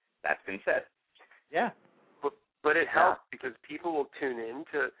 because that's been said. Yeah. But it helps because people will tune in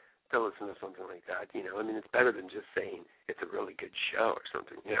to listen to something like that. I mean, it's better than just saying it's a really good show or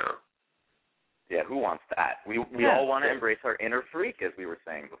something. Yeah, who wants that? We all want to embrace our inner freak, as we were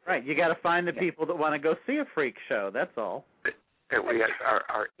saying before. Right, you got to find the people that want to go see a freak show. That's all. And we got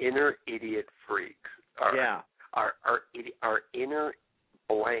our inner idiot freaks. Our inner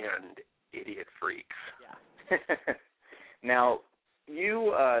bland idiot freaks. Yeah. Now,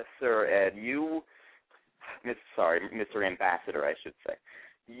 you, Sir Ed, Mr. Ambassador, I should say,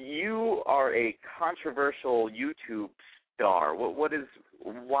 you are a controversial YouTube star.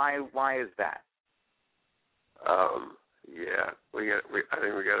 Why is that? I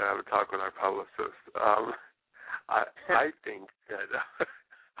think we got to have a talk with our publicist. I think that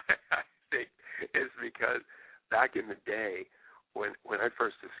I think it's because back in the day when I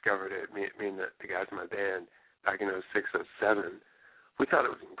first discovered it, me and the guys in my band back in 06, 07, we thought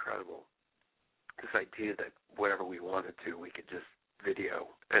it was incredible. This idea that whatever we wanted to, we could just video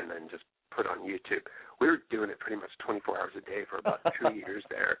and then just put on YouTube. We were doing it pretty much 24 hours a day for about 2 years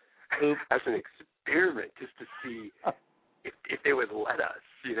there as an experiment, just to see if they would let us,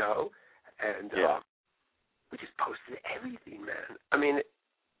 And we just posted everything, man. I mean,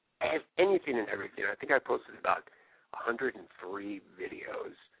 anything and everything. I think I posted about 103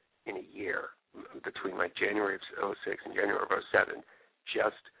 videos in a year between January of 06 and January of 07.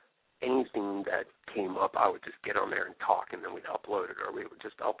 Just anything that came up, I would just get on there and talk, and then we'd upload it, or we would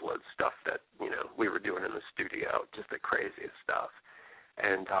just upload stuff that, we were doing in the studio, just the craziest stuff.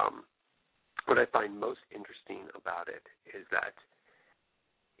 And what I find most interesting about it is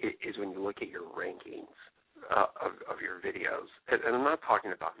when you look at your rankings of your videos, and I'm not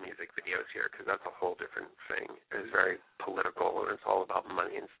talking about music videos here because that's a whole different thing. It's very political, and it's all about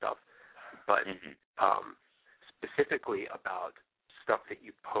money and stuff. But specifically about stuff that you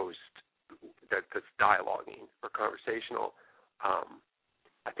post that's dialoguing or conversational,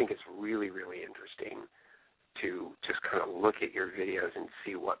 I think it's really, really interesting to just kind of look at your videos and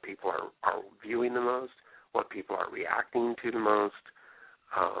see what people are viewing the most, what people are reacting to the most.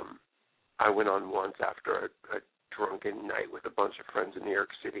 I went on once after a drunken night with a bunch of friends in New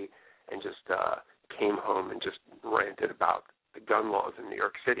York City and just came home and just ranted about the gun laws in New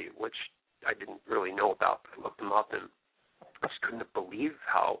York City, which I didn't really know about. I looked them up, and I just couldn't believe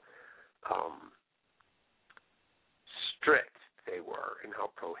how strict they were and how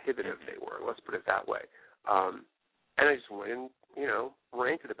prohibitive they were. Let's put it that way. And I just went and,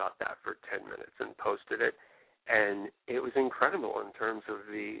 ranted about that for 10 minutes and posted it, and it was incredible in terms of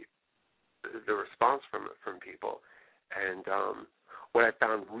the response from people. And what I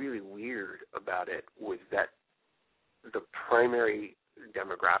found really weird about it was that the primary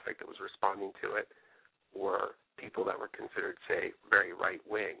demographic that was responding to it were people that were considered, say, very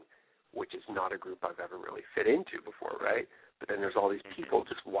right-wing, which is not a group I've ever really fit into before, right? But then there's all these people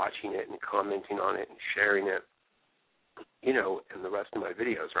just watching it and commenting on it and sharing it, and the rest of my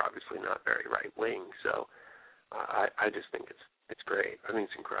videos are obviously not very right-wing. So I just think it's great. I think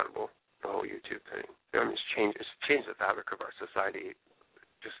it's incredible, the whole YouTube thing. I mean, it's changed the fabric of our society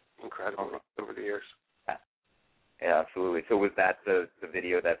just incredibly over the years. Yeah, absolutely. So was that the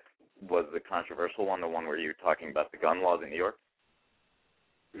video that was the controversial one, the one where you were talking about the gun laws in New York?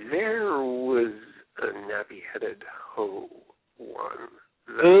 There was a nappy-headed hoe one.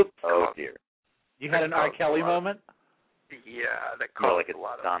 Oops. Oh, dear. You had an R. Kelly moment? Yeah, that caused like a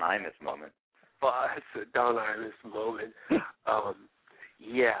lot of Don Imus moment. But it's a Don Imus moment.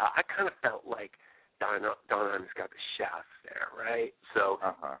 yeah, I kind of felt like Don Imus got the shaft there, right? So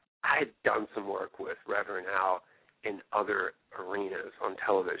I had done some work with Reverend Al in other arenas on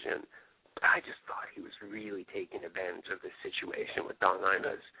television. But I just thought he was really taking advantage of this situation with Don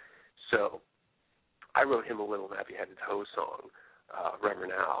Imus. So I wrote him a little nappy-headed hoe song,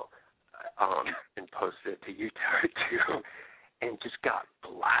 Reverend Al, and posted it to YouTube too, and just got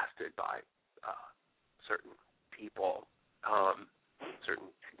blasted by certain people, certain,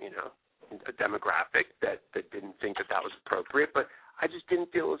 a demographic that didn't think that was appropriate. But I just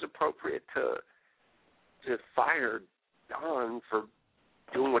didn't feel it was appropriate to fire Don for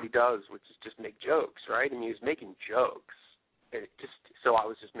doing what he does, which is just make jokes, right? I mean, he was making jokes. So I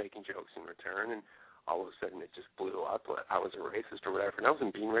was just making jokes in return, and all of a sudden it just blew up. I was a racist or whatever, and I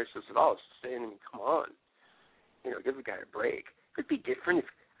wasn't being racist at all. I was just saying, come on, give the guy a break. It would be different if,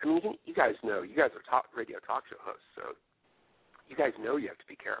 you guys know, you guys are radio talk show hosts, so you guys know you have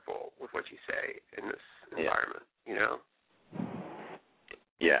to be careful with what you say in this environment,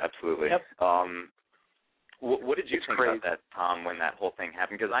 Yeah, absolutely. Yep. What did you think about that, Tom, when that whole thing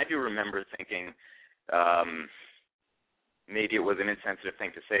happened? Because I do remember thinking maybe it was an insensitive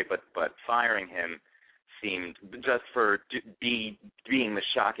thing to say, but firing him seemed, just for being the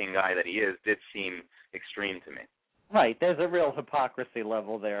shocking guy that he is, did seem extreme to me. Right. There's a real hypocrisy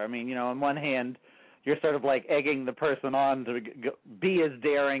level there. I mean, on one hand, you're sort of like egging the person on to be as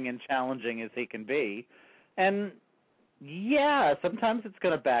daring and challenging as he can be. And, yeah, sometimes it's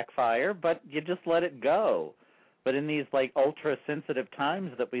going to backfire, but you just let it go. But in these, ultra-sensitive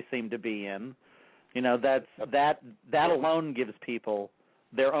times that we seem to be in, that alone gives people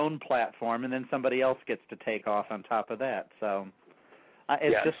their own platform, and then somebody else gets to take off on top of that. So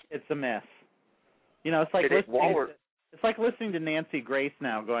it's a mess. It's like listening to Nancy Grace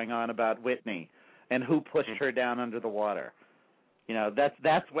now going on about Whitney and who pushed her down under the water. That's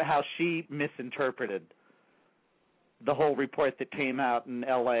how she misinterpreted the whole report that came out in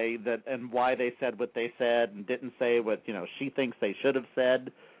L.A. and why they said what they said and didn't say what she thinks they should have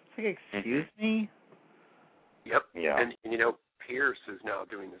said. It's like, excuse me. Yep. Yeah. And Pierce is now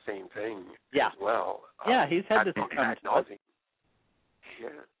doing the same thing as well. Yeah, he's had this. Yeah,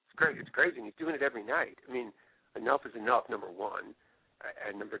 it's great. It's crazy. And he's doing it every night. I mean, enough is enough, number one.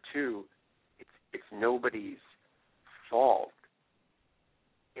 And number two, it's nobody's fault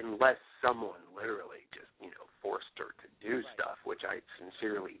unless someone literally just, forced her to do stuff, which I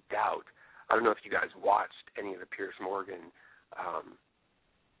sincerely doubt. I don't know if you guys watched any of the Pierce Morgan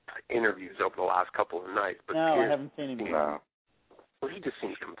interviews over the last couple of nights. But no, Pierce, I haven't seen any. Well, he just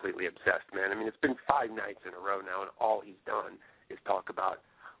seems completely obsessed, man. I mean, it's been 5 nights in a row now, and all he's done is talk about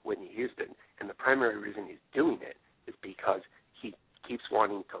Whitney Houston. And the primary reason he's doing it is because he keeps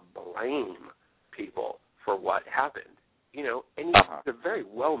wanting to blame people for what happened. And he's a very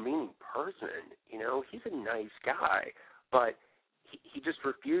well-meaning person. He's a nice guy, but he just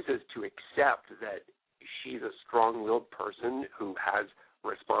refuses to accept that she's a strong-willed person who has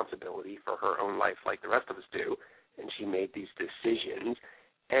responsibility for her own life like the rest of us do, and she made these decisions.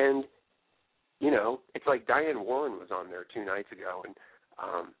 And, it's like Diane Warren was on there 2 nights ago, and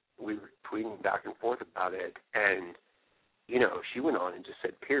we were tweeting back and forth about it, and, she went on and just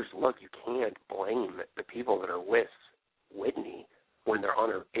said, Pierce, look, you can't blame the people that are with Whitney when they're on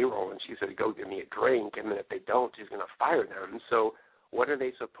her payroll, and she said, go give me a drink, and then if they don't, she's going to fire them. So what are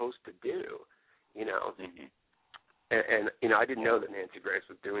they supposed to do? And I didn't know that Nancy Grace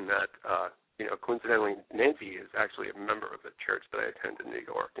was doing that. Coincidentally, Nancy is actually a member of the church that I attend in New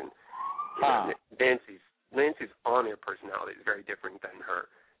York, and Nancy's on-air personality is very different than her,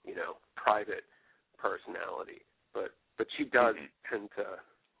 private personality. But she does tend to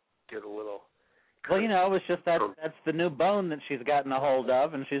get a little. Well, it's just that's the new bone that she's gotten a hold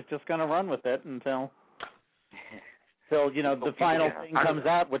of, and she's just going to run with it until the final thing comes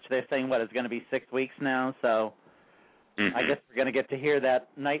out, which they're saying is going to be 6 weeks now. So I guess we're going to get to hear that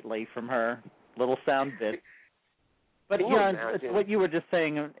nightly from her little sound bit. But it's what you were just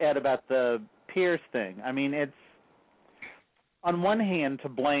saying, Ed, about the Pierce thing. I mean, it's on one hand to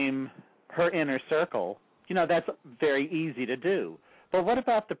blame her inner circle. That's very easy to do. But what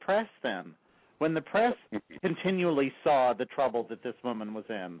about the press then? When the press continually saw the trouble that this woman was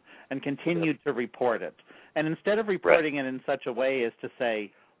in and continued to report it, and instead of reporting it in such a way as to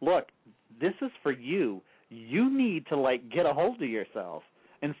say, look, this is for you, you need to, get a hold of yourself,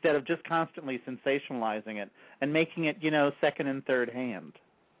 instead of just constantly sensationalizing it and making it, second and third hand.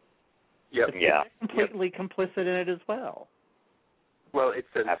 Yep. They're completely complicit in it as well. Well,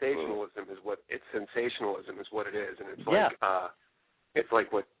 sensationalism is what it is, and it's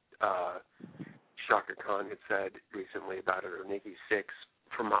like what Shaka Khan had said recently about it, or Nikki Sixx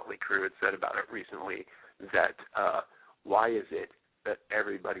from Motley Crue had said about it recently, that why is it that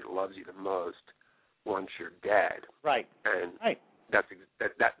everybody loves you the most once you're dead? Right. And that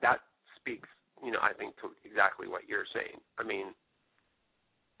speaks, I think, to exactly what you're saying. I mean,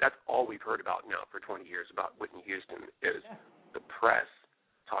 that's all we've heard about now for 20 years about Whitney Houston is the press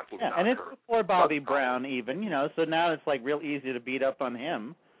talking about her. And it's before Bobby Brown even, so now it's like real easy to beat up on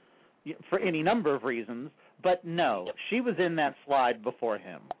him for any number of reasons. But no, she was in that slide before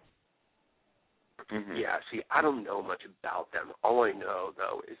him. Mm-hmm. Yeah, see, I don't know much about them. All I know,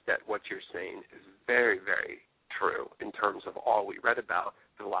 though, is that what you're saying is very, very true in terms of all we read about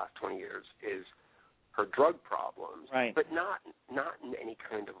for the last 20 years is her drug problems, but not in any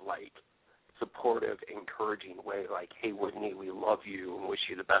kind of, like, supportive, encouraging way, like, hey, Whitney, we love you and wish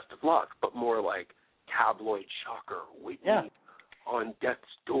you the best of luck, but more like tabloid shocker, Whitney on death's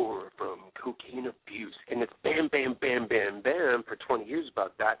door from cocaine abuse, and it's bam, bam, bam, bam, bam for 20 years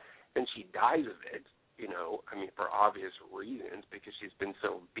about that. Then she dies of it, for obvious reasons, because she's been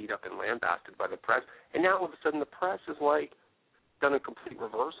so beat up and lambasted by the press. And now all of a sudden the press is like done a complete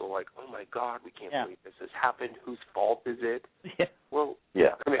reversal, like, oh my God, we can't believe this has happened. Whose fault is it? Yeah. Well,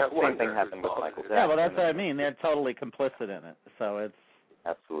 same thing happened with Michael Jackson. Yeah, well, that's what I mean. They're totally complicit in it. So it's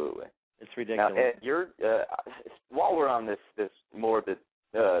absolutely. It's ridiculous. Now, Ed, you're while we're on this morbid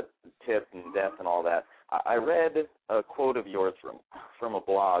tip and death and all that, I read a quote of yours from a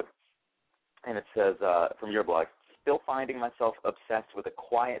blog. And it says, from your blog, still finding myself obsessed with a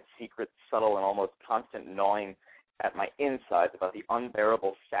quiet, secret, subtle, and almost constant gnawing at my insides about the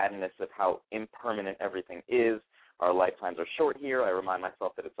unbearable sadness of how impermanent everything is. Our lifetimes are short here. I remind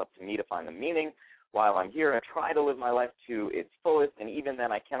myself that it's up to me to find the meaning. While I'm here, I try to live my life to its fullest, and even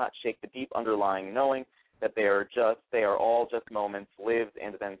then I cannot shake the deep underlying knowing that they are all just moments lived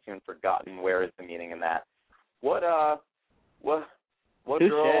and then soon forgotten. Where is the meaning in that? What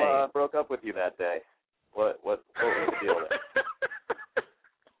girl broke up with you that day? What was the deal there?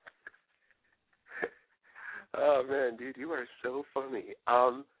 Oh man, dude, you are so funny.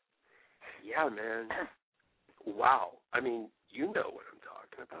 Yeah, man. Wow. I mean, you know what I'm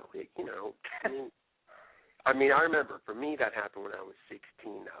talking about. I remember for me that happened when I was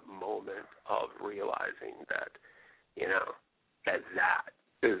 16. That moment of realizing that, that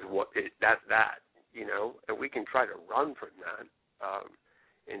is what that's that. And we can try to run from that.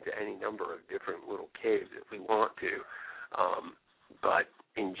 Into any number of different little caves if we want to, but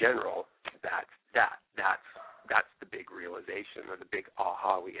in general, that's the big realization or the big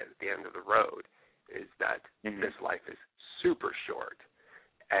aha we get at the end of the road is that this life is super short,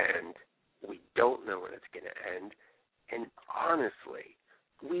 and we don't know when it's going to end, and honestly,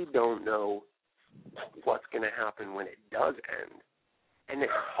 we don't know what's going to happen when it does end, and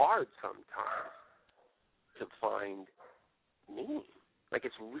it's hard sometimes to find meaning. Like,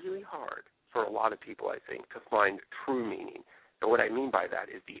 it's really hard for a lot of people, I think, to find true meaning. And what I mean by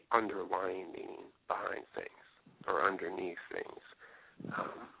that is the underlying meaning behind things or underneath things.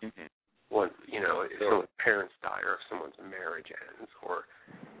 If someone's parents die or if someone's marriage ends or,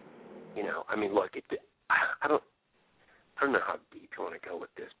 look, I don't know how deep you want to go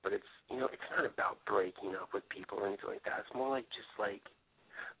with this, but it's, it's not about breaking up with people or anything like that. It's more like just, like,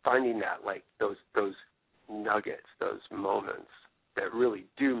 finding that, like, those nuggets, those moments that really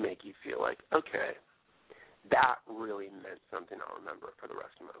do make you feel like, okay, that really meant something I'll remember for the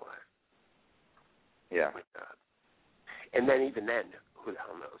rest of my life. Yeah. Like that. And then even then, who the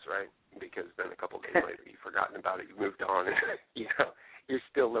hell knows, right? Because then a couple of days later you've forgotten about it, you've moved on, and, you're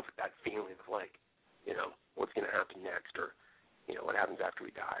still left with that feeling of like, what's going to happen next or, what happens after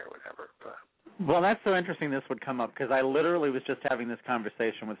we die or whatever. Well, that's so interesting this would come up because I literally was just having this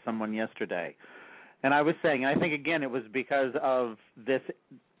conversation with someone yesterday. And I was saying, I think, again, it was because of this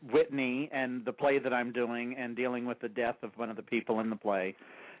Whitney and the play that I'm doing and dealing with the death of one of the people in the play.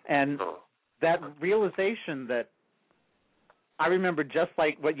 And that realization that I remember just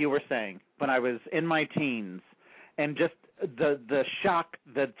like what you were saying when I was in my teens and just the shock,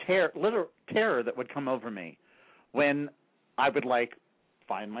 the literal terror that would come over me when I would, like,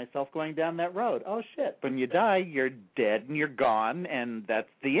 find myself going down that road. Oh, shit, when you die, you're dead and you're gone, and that's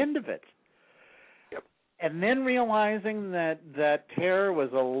the end of it. And then realizing that terror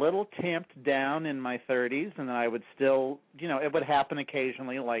was a little tamped down in my 30s and that I would still, it would happen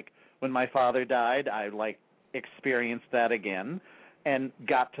occasionally. Like when my father died, I, experienced that again and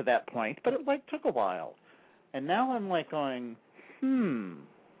got to that point. But it, took a while. And now I'm, going,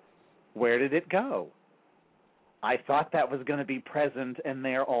 where did it go? I thought that was going to be present and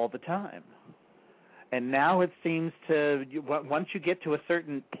there all the time. And now it seems to, once you get to a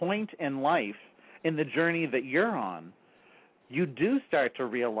certain point in life, in the journey that you're on, you do start to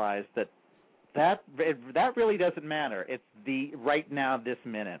realize that really doesn't matter. It's the right now, this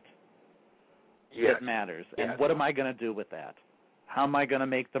minute that matters. And what am I going to do with that? How am I going to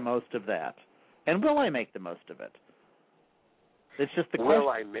make the most of that? And will I make the most of it? It's just the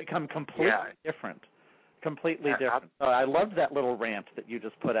question become completely different. Completely different. I loved that little rant that you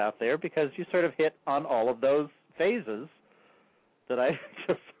just put out there because you sort of hit on all of those phases that I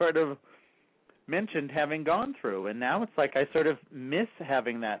just sort of mentioned having gone through. And now it's like I sort of miss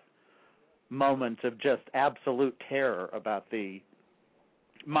having that moment of just absolute terror about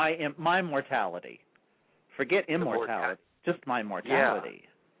my mortality. Forget immortality, just my mortality.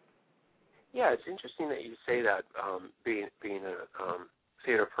 Yeah, it's interesting that you say that, being a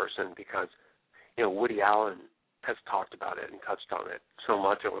theater person, because Woody Allen has talked about it and touched on it so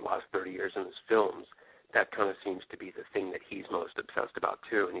much over the last 30 years in his films. That kind of seems to be the thing that he's most obsessed about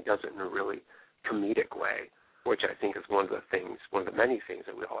too, and he does it in a really comedic way, which I think is one of the many things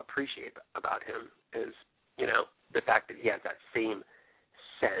that we all appreciate about him is, the fact that he has that same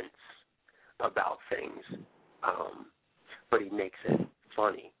sense about things, but he makes it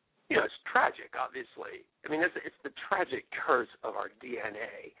funny. It's tragic, obviously. I mean, it's the tragic curse of our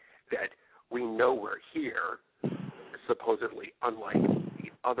DNA that we know we're here, supposedly unlike the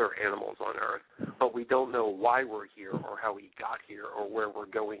other animals on Earth, but we don't know why we're here or how we got here or where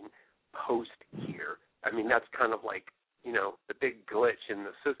we're going post here. I mean, that's kind of like, the big glitch in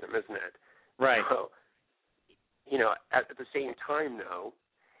the system, isn't it? Right. So, at the same time, though,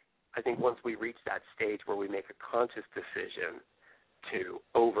 I think once we reach that stage where we make a conscious decision to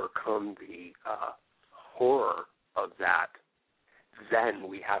overcome the horror of that, then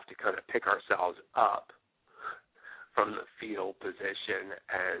we have to kind of pick ourselves up from the fetal position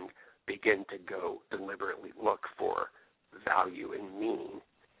and begin to go deliberately look for value and meaning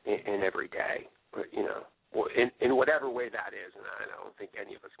in every day, in whatever way that is. And I don't think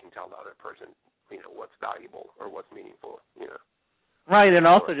any of us can tell the other person, what's valuable or what's meaningful, Right, and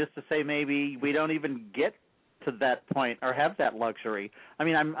also just to say maybe we don't even get to that point or have that luxury. I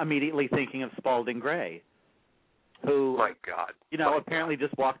mean, I'm immediately thinking of Spalding Gray, who, my God, apparently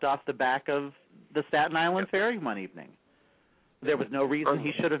just walked off the back of the Staten Island Ferry one evening. There was no reason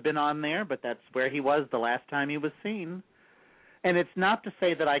he should have been on there, but that's where he was the last time he was seen. And it's not to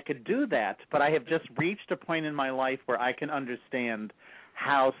say that I could do that, but I have just reached a point in my life where I can understand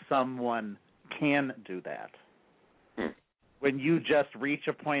how someone can do that. When you just reach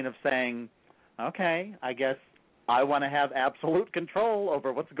a point of saying, okay, I guess I want to have absolute control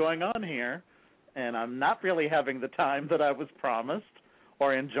over what's going on here, and I'm not really having the time that I was promised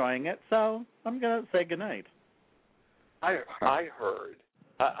or enjoying it, so I'm going to say goodnight. I heard.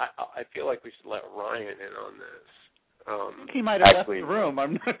 I feel like we should let Ryan in on this. I think he might have left the room.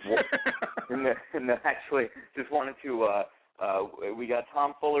 I'm not sure. Actually, just wanted to. We got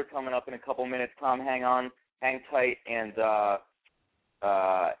Tom Fuller coming up in a couple minutes. Tom, hang on, hang tight, and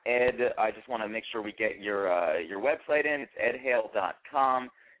Ed, I just want to make sure we get your website in. It's edhale.com,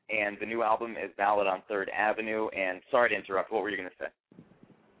 and the new album is Ballad on 3rd Avenue. And sorry to interrupt. What were you going to say?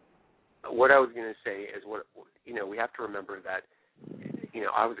 What I was going to say is, we have to remember that,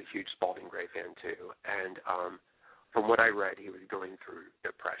 I was a huge Spalding Gray fan too, and from what I read, he was going through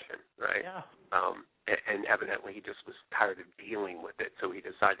depression, right? Yeah. And evidently he just was tired of dealing with it, so he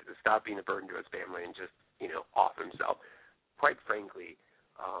decided to stop being a burden to his family and just, off himself. Quite frankly,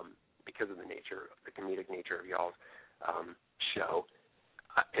 because of the comedic nature of y'all's show,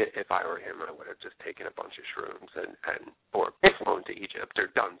 if I were him, I would have just taken a bunch of shrooms or flown to Egypt or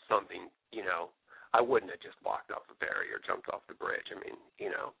done something, I wouldn't have just walked off the ferry or jumped off the bridge. I mean,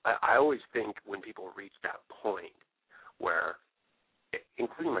 I always think when people reach that point where,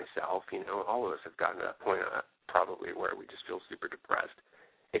 including myself, all of us have gotten to that point probably where we just feel super depressed.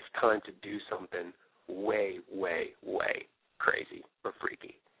 It's time to do something way, way, way crazy or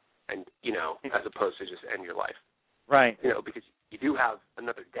freaky, and as opposed to just end your life. Right. Because you do have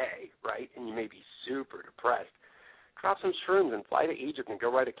another day, right? And you may be super depressed. Drop some shrooms and fly to Egypt and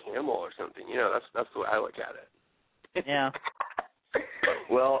go ride a camel or something. That's the way I look at it. Yeah.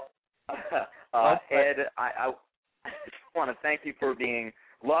 Well, Ed, I want to thank you for being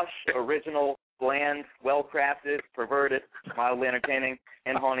lush, original, bland, well-crafted, perverted, mildly entertaining,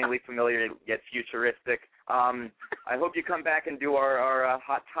 and hauntingly familiar yet futuristic. I hope you come back and do our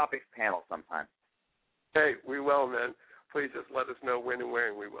Hot Topics panel sometime. Hey, we will, man. Please just let us know when and where,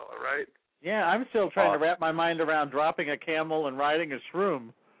 and we will, all right? Yeah, I'm still trying to wrap my mind around dropping a camel and riding a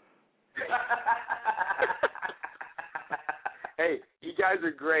shroom. Hey, you guys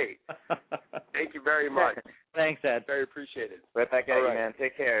are great. Thank you very much. Thanks, Ed. Very appreciated. Right back at you, man.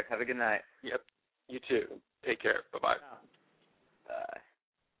 Take care. Have a good night. Yep. You too. Take care. Bye-bye.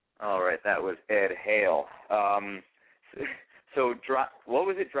 All right, that was Ed Hale. So what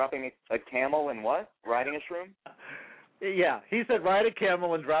was it, dropping a camel and what? Riding a shroom? Yeah, he said ride a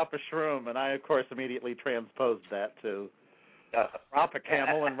camel and drop a shroom, and I, of course, immediately transposed that to drop a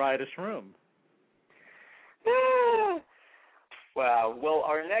camel and ride a shroom. Wow. Well,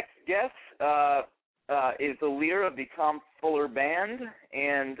 our next guest is the leader of the Tom Fuller Band,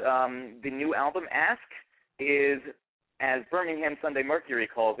 and the new album, Ask, is, as Birmingham Sunday Mercury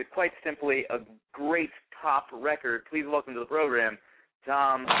calls it, quite simply a great pop record. Please welcome to the program,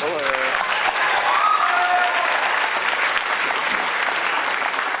 Tom Fuller.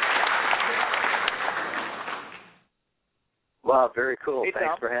 Wow, very cool. Hey, Thanks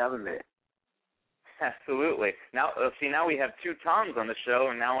Tom. for having me. Absolutely. Now, now we have two Toms on the show,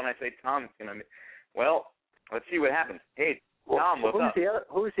 and now when I say Tom, it's going to be, well, let's see what happens. Hey, Tom, what's up?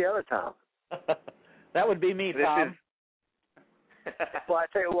 Who's the other Tom? That would be me, Tom. Well, I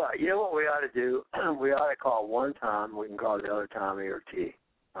tell you what. You know what we ought to do? We ought to call one Tom. We can call the other Tommy or T.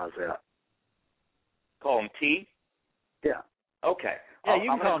 How's that? Call him T? Yeah. Okay. Yeah, you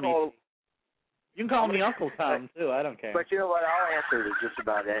can call me. You can call me Uncle Tom, too. I don't care. But you know what? I'll answer to just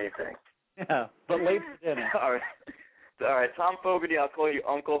about anything. Yeah, but late for dinner. All right. Tom Fogarty, I'll call you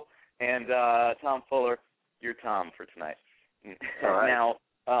Uncle, and Tom Fuller, you're Tom for tonight. All right. Now,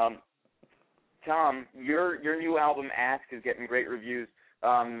 Tom, your new album, Ask, is getting great reviews.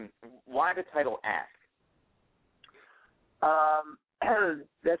 Why the title Ask?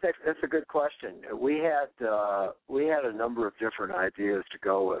 That's a good question. We had a number of different ideas to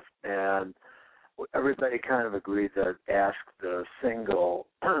go with, and everybody kind of agreed that Ask, the single,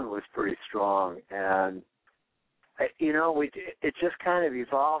 was pretty strong. And, it just kind of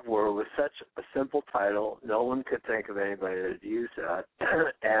evolved where it was such a simple title. No one could think of anybody that had used that.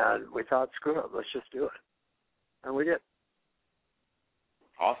 And we thought, screw it, let's just do it. And we did.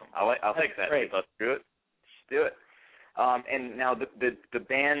 Awesome. I'll take that. Great. Let's do it. Let's do it. And now the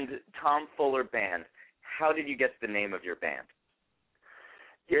band, Tom Fuller Band, how did you get the name of your band?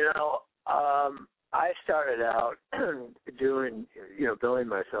 I started out doing, billing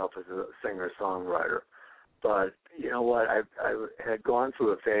myself as a singer-songwriter. But you know what? I had gone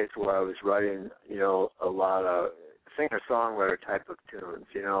through a phase where I was writing, a lot of singer-songwriter type of tunes,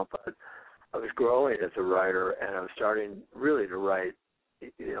 but I was growing as a writer, and I was starting really to write,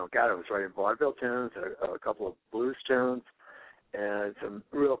 I was writing vaudeville tunes, a couple of blues tunes, and some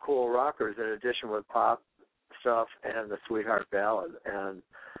real cool rockers in addition with pop stuff and the Sweetheart Ballad. And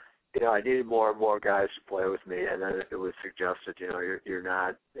I needed more and more guys to play with me, and then it was suggested,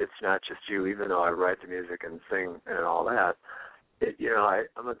 it's not just you, even though I write the music and sing and all that.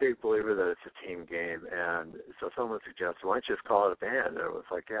 I'm a big believer that it's a team game, and so someone suggested, why don't you just call it a band? And it was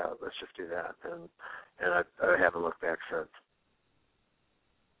like, yeah, let's just do that, and I haven't looked back since.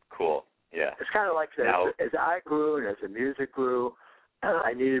 Cool. Yeah. It's kind of like as I grew and as the music grew,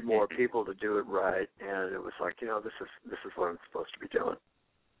 I needed more people to do it right, and it was like, this is what I'm supposed to be doing.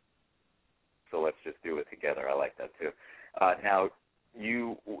 So let's just do it together. I like that too. Now,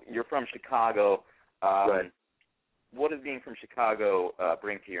 you're from Chicago. Right. What does being from Chicago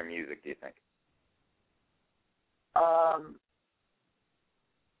bring to your music, do you think?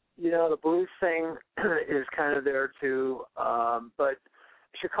 The blues thing is kind of there too, but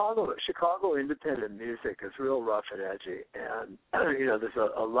Chicago independent music is real rough and edgy, and there's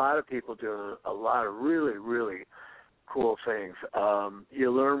a lot of people doing a lot of really, really cool things.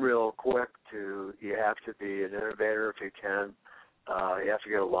 You learn real quick you have to be an innovator if you can. You have to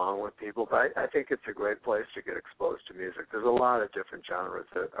get along with people, but I think it's a great place to get exposed to music. There's a lot of different genres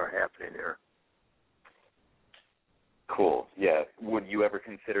that are happening here. Cool. Yeah. Would you ever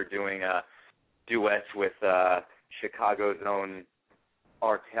consider doing duets with Chicago's own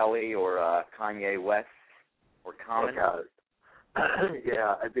R. Kelly or Kanye West or Common? Oh, God.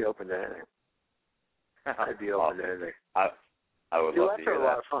 Yeah, I'd be open to anything. I'd be open to anything. I would love to hear that. Duets are a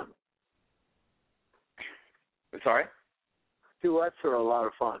lot of fun. Sorry? Duets are a lot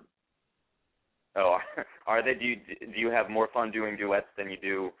of fun. Oh, are they? Do you have more fun doing duets than you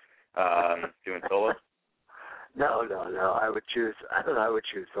do doing solos? No. I would choose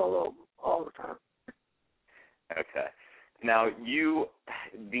solo all the time. Okay. Now you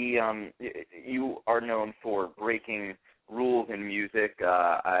are known for breaking rules in music.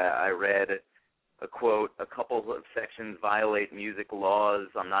 I read a quote: "A couple of sections violate music laws.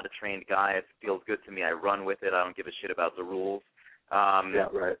 I'm not a trained guy. It feels good to me. I run with it. I don't give a shit about the rules." Yeah,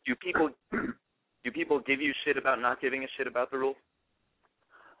 right. Do people give you shit about not giving a shit about the rules?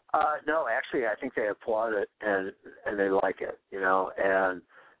 No, actually, I think they applaud it and they like it, and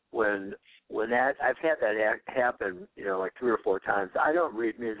when that I've had that happen, like 3 or 4 times. I don't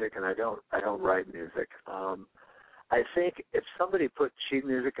read music and I don't write music. I think if somebody put sheet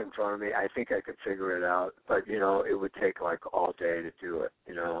music in front of me, I think I could figure it out. But it would take like all day to do it.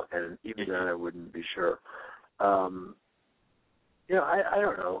 And even then I wouldn't be sure. I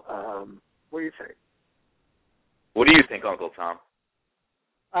don't know. What do you think? What do you think, Uncle Tom?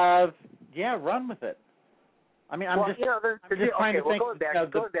 Yeah, run with it. I mean, I'm just trying to think. Going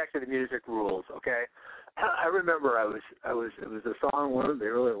back to the music rules, okay? I remember it was a song, one of the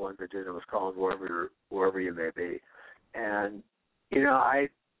earlier ones I did. It was called Wherever You May Be, and I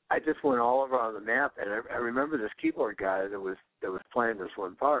just went all around the map, and I remember this keyboard guy that was playing this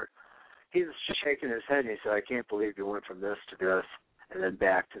one part. He was just shaking his head, and he said, "I can't believe you went from this to this, and then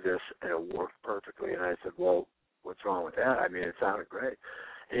back to this, and it worked perfectly." And I said, "Well, what's wrong with that? I mean, it sounded great."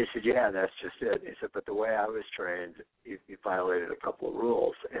 And he said, "Yeah, that's just it." He said, "But the way I was trained, you violated a couple of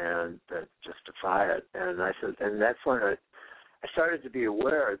rules and that justify it." And I said, and that's when I started to be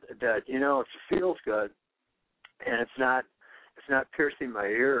aware that, if it feels good and it's not piercing my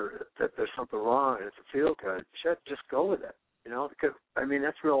ear that there's something wrong and it's a feel good, just go with it. Because I mean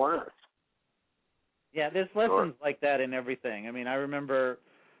that's real honest. Yeah, there's lessons like that in everything. I mean, I remember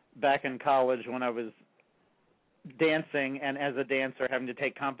back in college when I was dancing, and as a dancer having to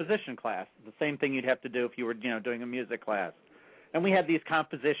take composition class, the same thing you'd have to do if you were doing a music class. And we had these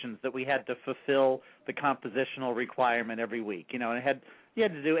compositions that we had to fulfill the compositional requirement every week, and you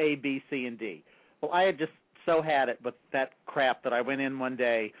had to do A, B, C, and D. Well, I had just so had it with that crap that I went in one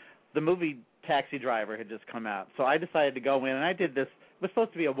day. The movie Taxi Driver had just come out, so I decided to go in, and I did this. It was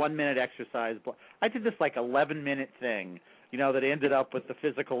supposed to be a 1-minute exercise, but I did this like 11-minute thing, that ended up with the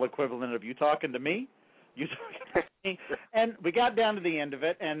physical equivalent of you talking to me. And we got down to the end of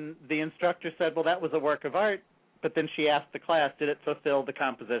it, and the instructor said, well, that was a work of art, but then she asked the class, did it fulfill the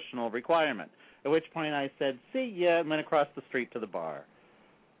compositional requirement? At which point I said, see ya, and went across the street to the bar.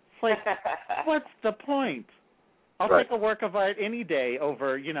 It's like, what's the point? I'll take a work of art any day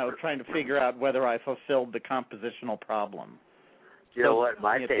over, trying to figure out whether I fulfilled the compositional problem. You know what?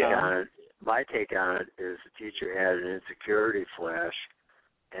 My take on it is the teacher had an insecurity flash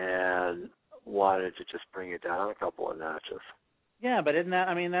and wanted to just bring it down a couple of notches. Yeah, but isn't that?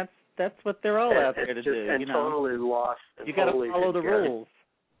 I mean, that's what they're all out there to do. And totally lost. You got to follow the rules.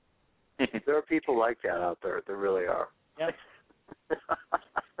 There are people like that out there. There really are. Yep.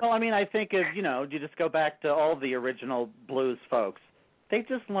 Well, I mean, I think if you just go back to all the original blues folks. They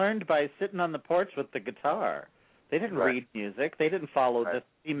just learned by sitting on the porch with the guitar. They didn't read music. They didn't follow the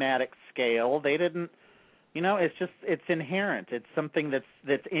thematic scale. They didn't. It's inherent. It's something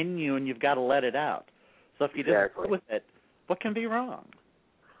that's in you, and you've got to let it out. So if you just go with it, what can be wrong?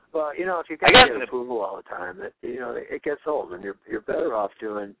 Well, if you got to get approval all the time, it gets old, and you're better off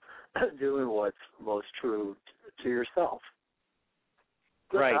doing what's most true to yourself.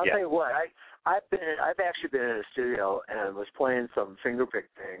 Right. I'll tell you what. I've actually been in a studio and was playing some fingerpick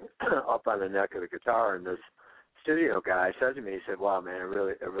thing up on the neck of the guitar, and this studio guy said to me, he said, "Wow, man, I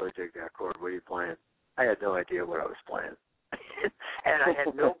really dig that chord. What are you playing?" I had no idea what I was playing. And I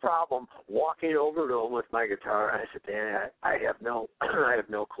had no problem walking over to him with my guitar. And I said, "Dan, I have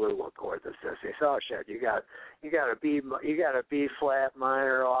no clue what chord this is." He said, "Oh shit, you got a B flat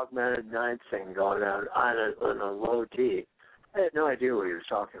minor augmented ninth thing going on a low D." I had no idea what he was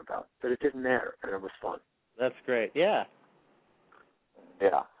talking about, but it didn't matter, and it was fun. That's great. Yeah.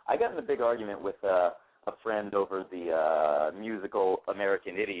 Yeah, I got in a big argument with a friend over the musical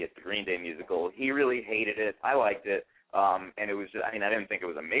American Idiot, the Green Day musical. He really hated it. I liked it. And it was just, I didn't think it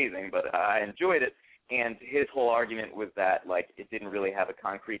was amazing, but I enjoyed it. And his whole argument was that, it didn't really have a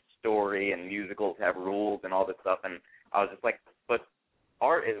concrete story, and musicals have rules and all this stuff. And I was just like, but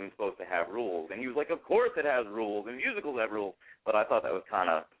art isn't supposed to have rules. And he was like, of course it has rules, and musicals have rules. But I thought that was kind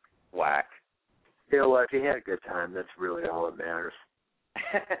of whack. You know what? If you had a good time, that's really all that matters.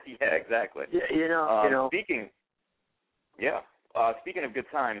 Yeah, exactly. Yeah, Speaking of good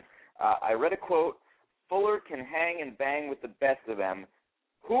times, I read a quote, Fuller can hang and bang with the best of them.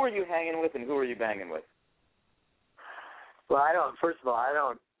 Who are you hanging with, and who are you banging with? Well, first of all,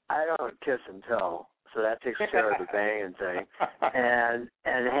 I don't kiss and tell, so that takes care of the banging thing. And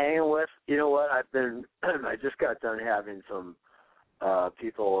hanging with, you know what, I just got done having some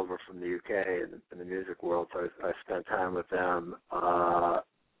people over from the UK in the music world, so I spent time with them.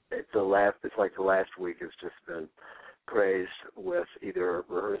 It's like the last week has just been crazed with either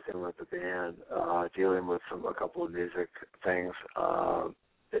rehearsing with the band, dealing with a couple of music things.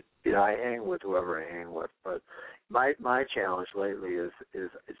 I hang with whoever I hang with, but my challenge lately is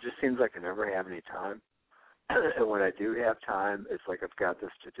it just seems like I never have any time. and when I do have time, it's like I've got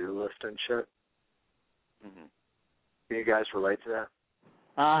this to-do list and shit. Mm-hmm. Can you guys relate to that?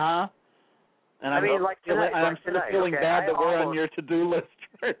 Uh-huh. And I'm still feeling bad that we're on your to-do list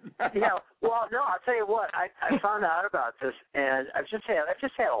right now. Yeah, well, no, I'll tell you what. I found out about this, and I've just had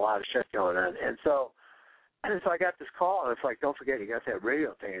a lot of shit going on, and so I got this call, and it's like, don't forget, you got that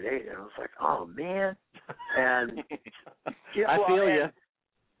radio thing at 8, and I was like, oh man, and I feel you.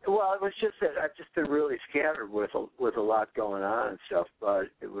 Well, it was just that I've just been really scattered with a lot going on and stuff, but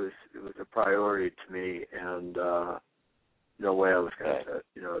it was a priority to me, and no way I was going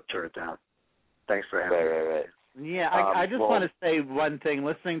to turn it down. Thanks for having me. Right. Yeah, I just want to say one thing.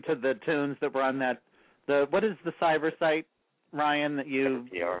 Listening to the tunes that were on that, what is the cyber site, Ryan, that you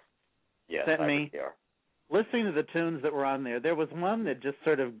sent me? Listening to the tunes that were on there, there was one that just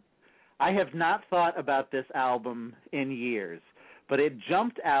sort of, I have not thought about this album in years, but it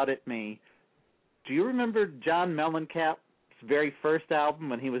jumped out at me. Do you remember John Mellencamp's very first album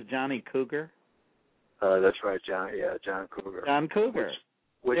when he was Johnny Cougar? That's right, John Cougar. John Cougar.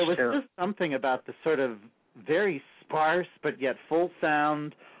 Which there was just something about the sort of very sparse but yet full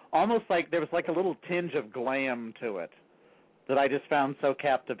sound, almost like there was like a little tinge of glam to it that I just found so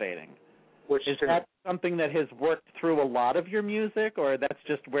captivating. Is that something that has worked through a lot of your music, or that's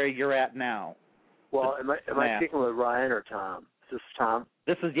just where you're at now? Well, am I speaking with Ryan or Tom? Is this Tom?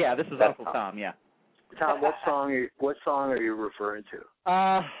 This is Uncle Tom, yeah. Tom, what song are you referring to?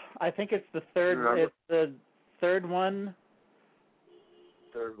 I think it's the third. It's the third one.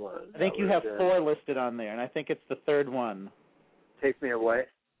 Third one. I think you have 4 listed on there, and I think it's the third one. Take Me Away?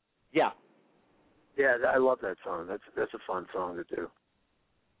 Yeah. Yeah, I love that song. That's a fun song to do.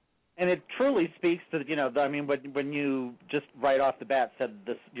 And it truly speaks to, when you just right off the bat said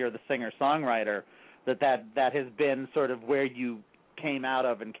this, you're the singer-songwriter, that has been sort of where you came out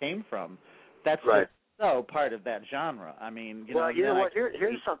of and came from. That's right. So part of that genre. I mean, you know what?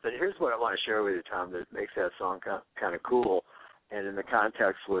 Here's something. Here's what I want to share with you, Tom, that makes that song kind of cool. And in the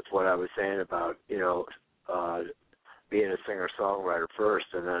context with what I was saying about, being a singer-songwriter first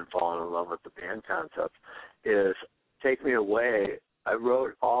and then falling in love with the band concept, is Take Me Away. I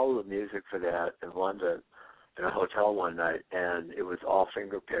wrote all the music for that in London in a hotel one night, and it was all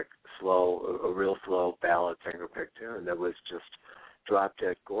finger-pick, slow, a real slow ballad finger-pick tune that was just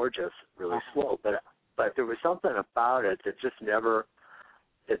drop-dead gorgeous, really slow. But there was something about it that just never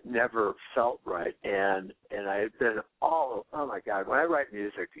felt right, and I had been oh my God, when I write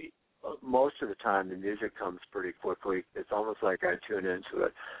music, most of the time the music comes pretty quickly. It's almost like I tune into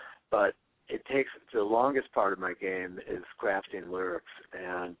it, but it takes the longest part of my game is crafting lyrics,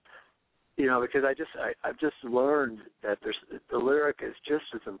 and because I've just learned that the lyric is just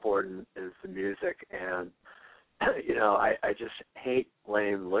as important as the music, and I just hate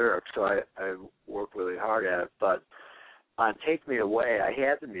lame lyrics, so I work really hard at it, but on Take Me Away, I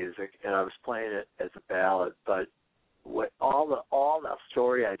had the music and I was playing it as a ballad, but all the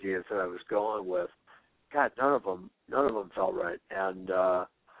story ideas that I was going with, God, none of them felt right. And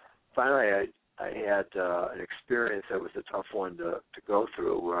finally, I had an experience that was a tough one to go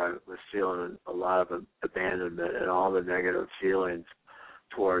through, where I was feeling a lot of abandonment and all the negative feelings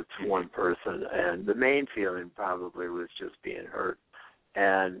towards one person, and the main feeling probably was just being hurt.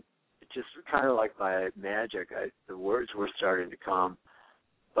 And just kind of like by magic, the words were starting to come,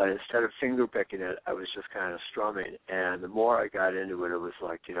 but instead of finger picking it, I was just kind of strumming. And the more I got into it, it was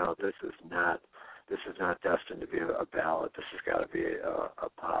like, this is not destined to be a ballad. This has got to be a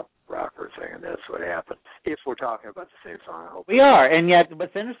pop rocker thing, and that's what happened. If we're talking about the same song, I hope we are. And yet,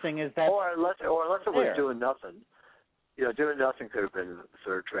 what's interesting is that, or unless it was Doing Nothing. Doing Nothing could have been the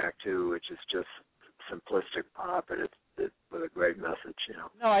third track too, which is just simplistic pop, and it's with a great message,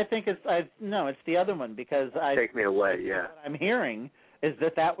 No, I think it's the other one, because Take Me Away, yeah. What I'm hearing is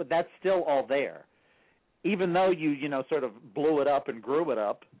that's still all there, even though you sort of blew it up and grew it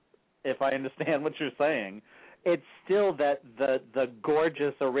up. If I understand what you're saying, it's still that the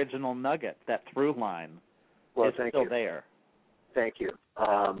gorgeous original nugget, that through line, is still there. Thank you.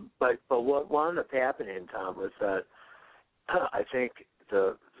 But what wound up happening, Tom, was that I think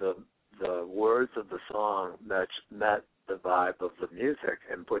the words of the song met the vibe of the music,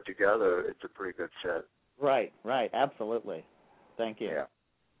 and put together, it's a pretty good set. Right, absolutely. Thank you. Yeah.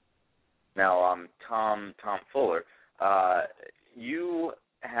 Now, Tom Fuller, you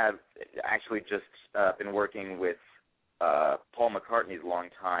have actually just been working with Paul McCartney's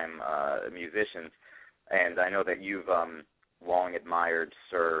longtime musicians, and I know that you've long admired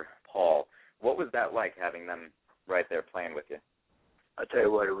Sir Paul. What was that like, having them right there playing with you? I tell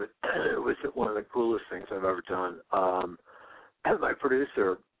you what, it was one of the coolest things I've ever done. My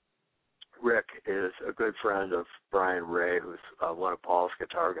producer, Rick is a good friend of BlazinRy, who's one of Paul's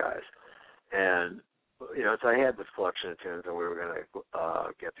guitar guys. And, so I had this collection of tunes, and we were going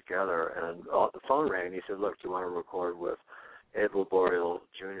to get together. And the phone rang, and he said, look, do you want to record with Ed Hale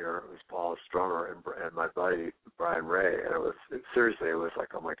Jr., who's Paul's drummer, and my buddy BlazinRy? And it was like,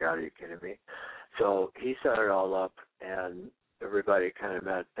 oh, my God, are you kidding me? So he set it all up, and everybody kind of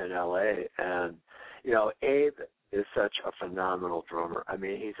met in L.A. And, Abe is such a phenomenal drummer. I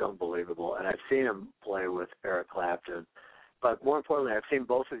mean, he's unbelievable. And I've seen him play with Eric Clapton. But more importantly, I've seen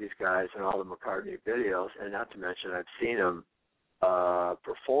both of these guys in all the McCartney videos, and not to mention I've seen him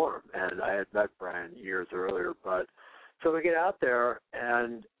perform. And I had met Brian years earlier. But so we get out there,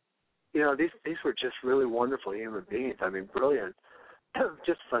 and, these were just really wonderful human beings. I mean, brilliant,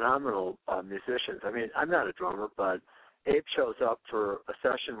 just phenomenal musicians. I mean, I'm not a drummer, but Abe shows up for a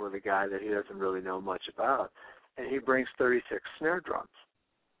session with a guy that he doesn't really know much about, and he brings 36 snare drums.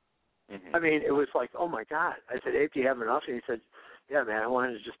 Mm-hmm. I mean, it was like, oh, my God. I said, Abe, do you have enough? And he said, yeah, man, I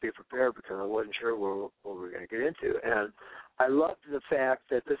wanted to just be prepared because I wasn't sure what we were going to get into. And I loved the fact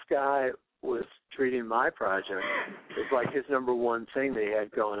that this guy was treating my project as like his number one thing they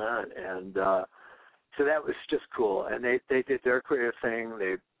had going on. And so that was just cool. And they did their creative thing.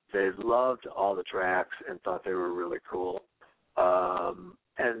 They loved all the tracks and thought they were really cool.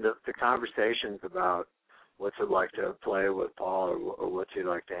 And the conversations about what's it like to play with Paul, or what's he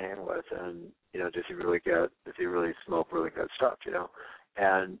like to hang with, and does he really smoke really good stuff,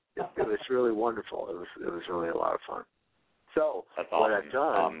 And it was really wonderful. It was really a lot of fun. So what I've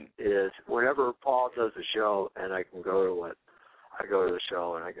done is whenever Paul does a show and I can go to it, I go to the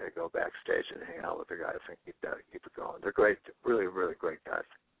show and I go backstage and hang out with the guys and keep it going. They're great, really, really great guys.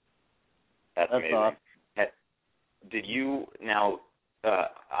 That's amazing. Awesome. Did you now?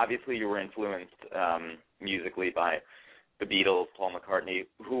 Obviously, you were influenced musically by the Beatles, Paul McCartney.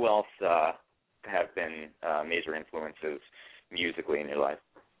 Who else have been major influences musically in your life?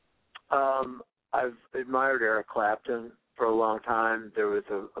 I've admired Eric Clapton for a long time. There was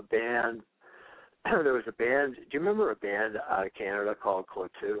a band. There was a band. Do you remember a band out of Canada called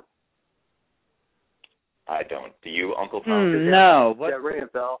Clo2? I don't. Do you, Uncle Tom? No. Does that ring a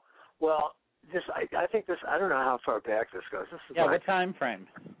bell? Well, I think this. I don't know how far back this goes. This is what time frame?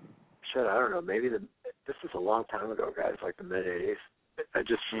 Shit, I don't know. Maybe this is a long time ago, guys. Like the mid '80s. I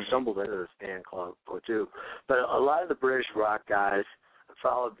just stumbled into this band called Clo2. But a lot of the British rock guys, I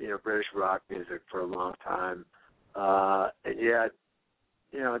followed British rock music for a long time, and yet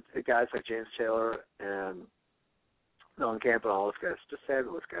the guys like James Taylor and Mellencamp and all those guys, just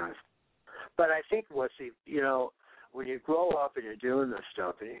fabulous guys. But I think when you grow up and you're doing this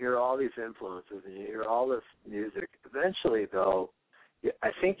stuff and you hear all these influences and you hear all this music, eventually, though, I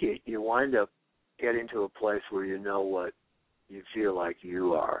think you wind up getting to a place where you know what you feel like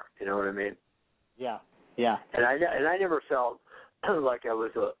you are. You know what I mean? Yeah. And I never felt like I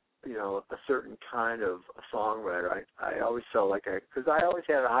was a certain kind of a songwriter. I always felt like because I always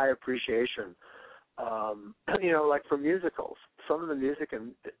had a high appreciation, like for musicals. Some of the music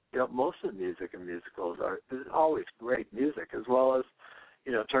and most of the music in musicals is always great music, as well as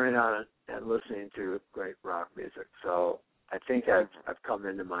turning on and listening to great rock music. So I think I've come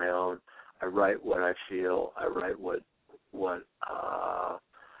into my own. I write what I feel. I write what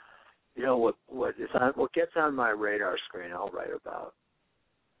gets on my radar screen. I'll write about,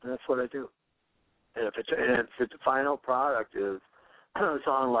 and that's what I do. And if the final product is a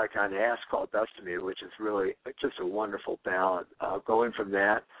song like on Ash called Best of Me, which is really just a wonderful ballad, going from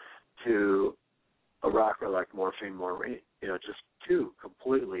that to a rocker like Morphine Maureen, just two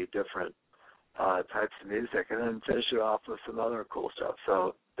completely different types of music, and then finish it off with some other cool stuff.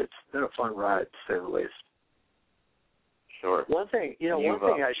 So it's been a fun ride, to say the least. Sure. One thing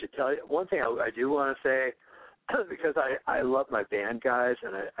I should tell you, one thing I do want to say, because I love my band guys,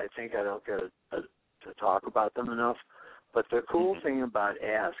 and I think I don't get to talk about them enough. But the cool thing about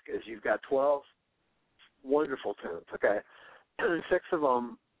Ask is you've got 12 wonderful tunes, okay? 6 of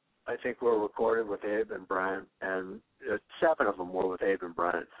them, I think, were recorded with Abe and Brian, and 7 of them were with Abe and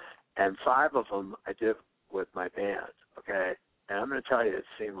Brian, and 5 of them I did with my band, okay? And I'm going to tell you, it's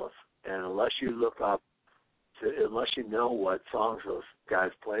seamless. And unless you unless you know what songs those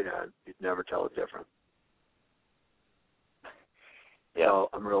guys played on, you'd never tell it different. Yeah, so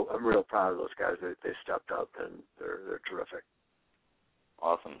I'm real proud of those guys. They stepped up, and they're terrific.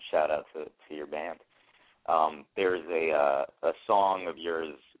 Awesome. Shout out to your band. There's a song of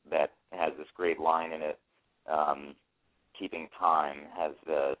yours that has this great line in it. Keeping Time has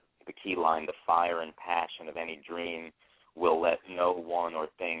the key line: "The fire and passion of any dream will let no one or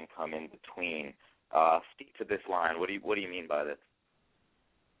thing come in between." Speak to this line. What do you mean by this?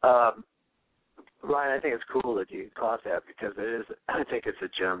 Ryan, I think it's cool that you caught that because it is. I think it's a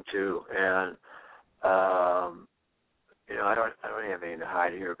gem too, and you know, I don't have anything to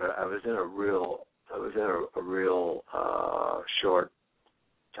hide here, but I was in a real short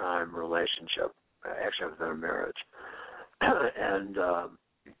time relationship. Actually, I was in a marriage, and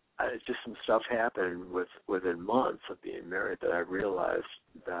just some stuff happened within months of being married that I realized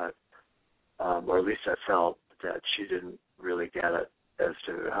that, or at least I felt that she didn't really get it as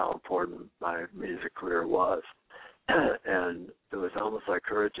to how important my music career was. And it was almost like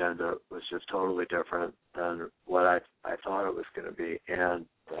her agenda was just totally different than what I thought it was going to be. And,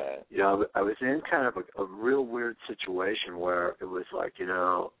 you know, I was in kind of a real weird situation where it was like, you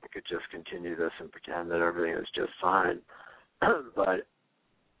know, I could just continue this and pretend that everything was just fine. But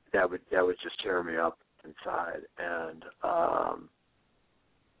that would just tear me up inside. And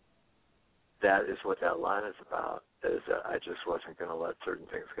that is what that line is about, is that I just wasn't going to let certain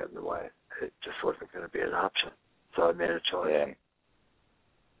things get in the way. It just wasn't going to be an option. So I made a choice. Yeah.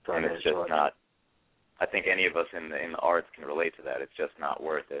 So and it's just not, I think any of us in the arts can relate to that. It's just not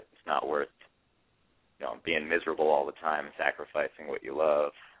worth it. It's not worth, you know, being miserable all the time and sacrificing what you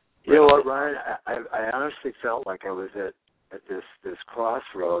love. You know what, Ryan? I honestly felt like I was at this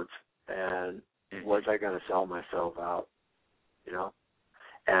crossroads, and was I going to sell myself out, you know?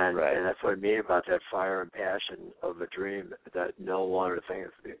 And that's what I mean about that fire and passion of a dream, that no one or thing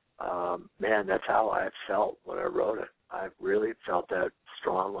is, man, that's how I felt when I wrote it. I really felt that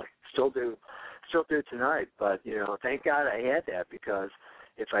strongly. Still do tonight. But, you know, thank God I had that, because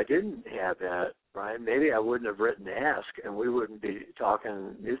if I didn't have that, Ryan, maybe I wouldn't have written Ask, and we wouldn't be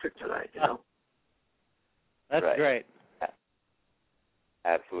talking music tonight, you know? That's great.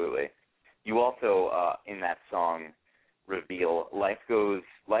 Absolutely. You also, in that song, reveal life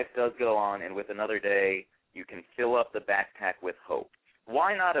does go on, and with another day, you can fill up the backpack with hope.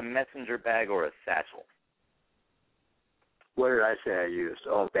 Why not a messenger bag or a satchel? What did I say I used?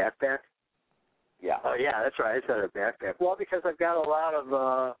 Oh, backpack? Yeah. Oh, yeah, that's right. I said a backpack. Well, because I've got a lot of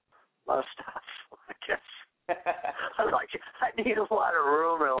stuff, I guess. I need a lot of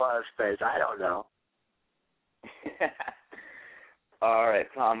room and a lot of space. I don't know. All right,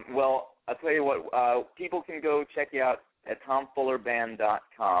 Tom. Well, I'll tell you what, people can go check you out at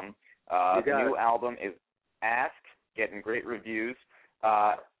tomfullerband.com. The new album is Ask, getting great reviews.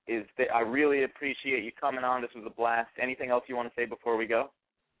 I really appreciate you coming on. This was a blast. Anything else you want to say before we go?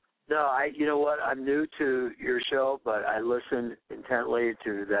 No, you know what? I'm new to your show, but I listened intently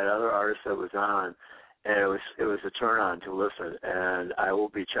to that other artist that was on, and it was a turn on to listen. And I will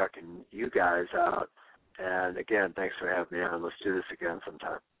be checking you guys out. And again, thanks for having me on. Let's do this again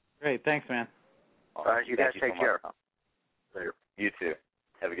sometime. Great, thanks, man. All right, you guys take care. Later. You too.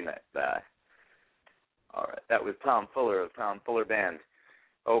 Have a good night. Bye. All right, that was Tom Fuller of Tom Fuller Band.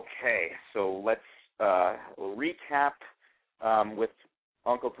 Okay, so let's we'll recap with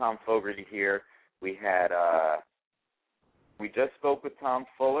Uncle Tom Fogarty here. We just spoke with Tom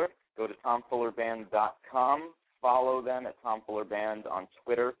Fuller. Go to tomfullerband.com. Follow them at Tom Fuller Band on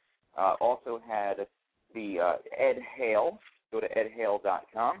Twitter. Also had the Ed Hale. Go to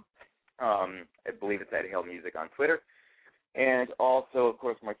edhale.com. I believe it's Ed Hale Music on Twitter. And also, of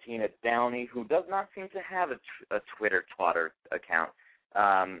course, Martina Downey, who does not seem to have a Twitter account.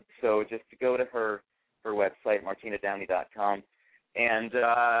 So just to go to her website, martinadowney.com, and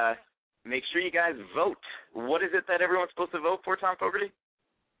make sure you guys vote. What is it that everyone's supposed to vote for, Tom Fogarty?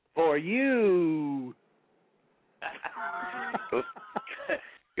 For you.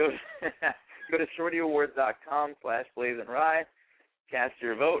 Go to shortyawards.com/BlazinRy. Cast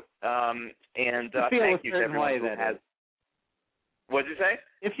your vote. And thank you to everyone who has. What did you say?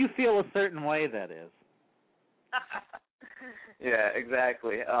 If you feel a certain way, that is. Yeah,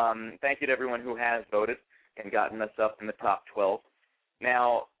 exactly. Thank you to everyone who has voted and gotten us up in the top 12.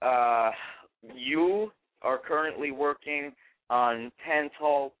 Now, you are currently working on 10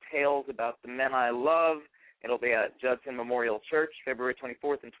 Tall Tales About the Men I Love. It'll be at Judson Memorial Church, February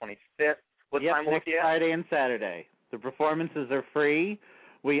 24th and 25th. What time will it be at? Friday and Saturday. The performances are free.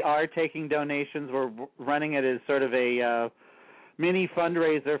 We are taking donations. We're running it as sort of a mini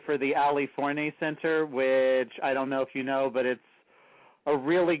fundraiser for the Ali Forney Center, which I don't know if you know, but it's a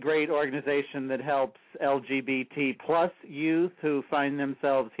really great organization that helps LGBT plus youth who find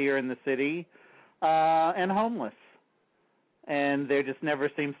themselves here in the city and homeless. And there just never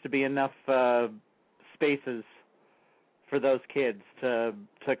seems to be enough spaces for those kids to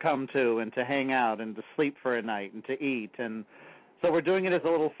come to and to hang out and to sleep for a night and to eat. And so we're doing it as a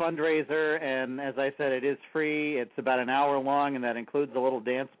little fundraiser, and as I said, it is free. It's about an hour long, and that includes a little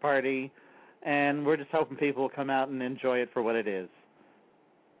dance party. And we're just hoping people will come out and enjoy it for what it is.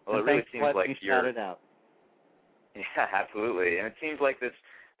 Well, and it really thanks seems for letting like me you're. shout it out. Yeah, absolutely. And it seems like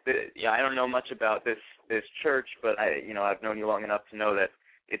I don't know much about this church, but I've known you long enough to know that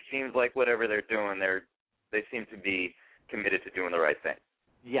it seems like whatever they're doing, they seem to be committed to doing the right thing.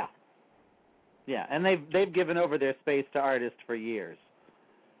 Yeah. Yeah, and they've given over their space to artists for years.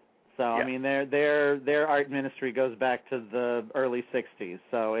 So yeah. I mean, their art ministry goes back to the early '60s.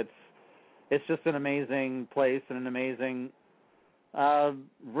 So it's just an amazing place and an amazing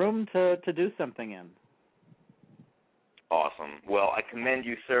room to do something in. Awesome. Well, I commend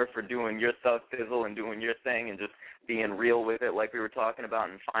you, sir, for doing your thug fizzle and doing your thing and just being real with it like we were talking about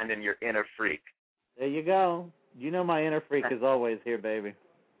and finding your inner freak. There you go. You know my inner freak is always here, baby.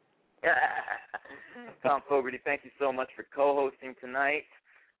 Tom Fogarty, thank you so much for co-hosting tonight.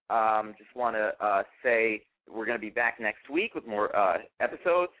 Just want to say we're going to be back next week with more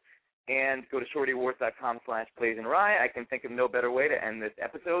episodes. And go to shortyawards.com/BlazinRy. I can think of no better way to end this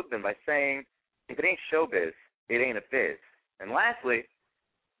episode than by saying, if it ain't showbiz, it ain't a biz. And lastly,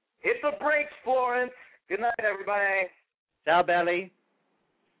 hit the brakes, Florence. Good night, everybody. Ciao, Belly.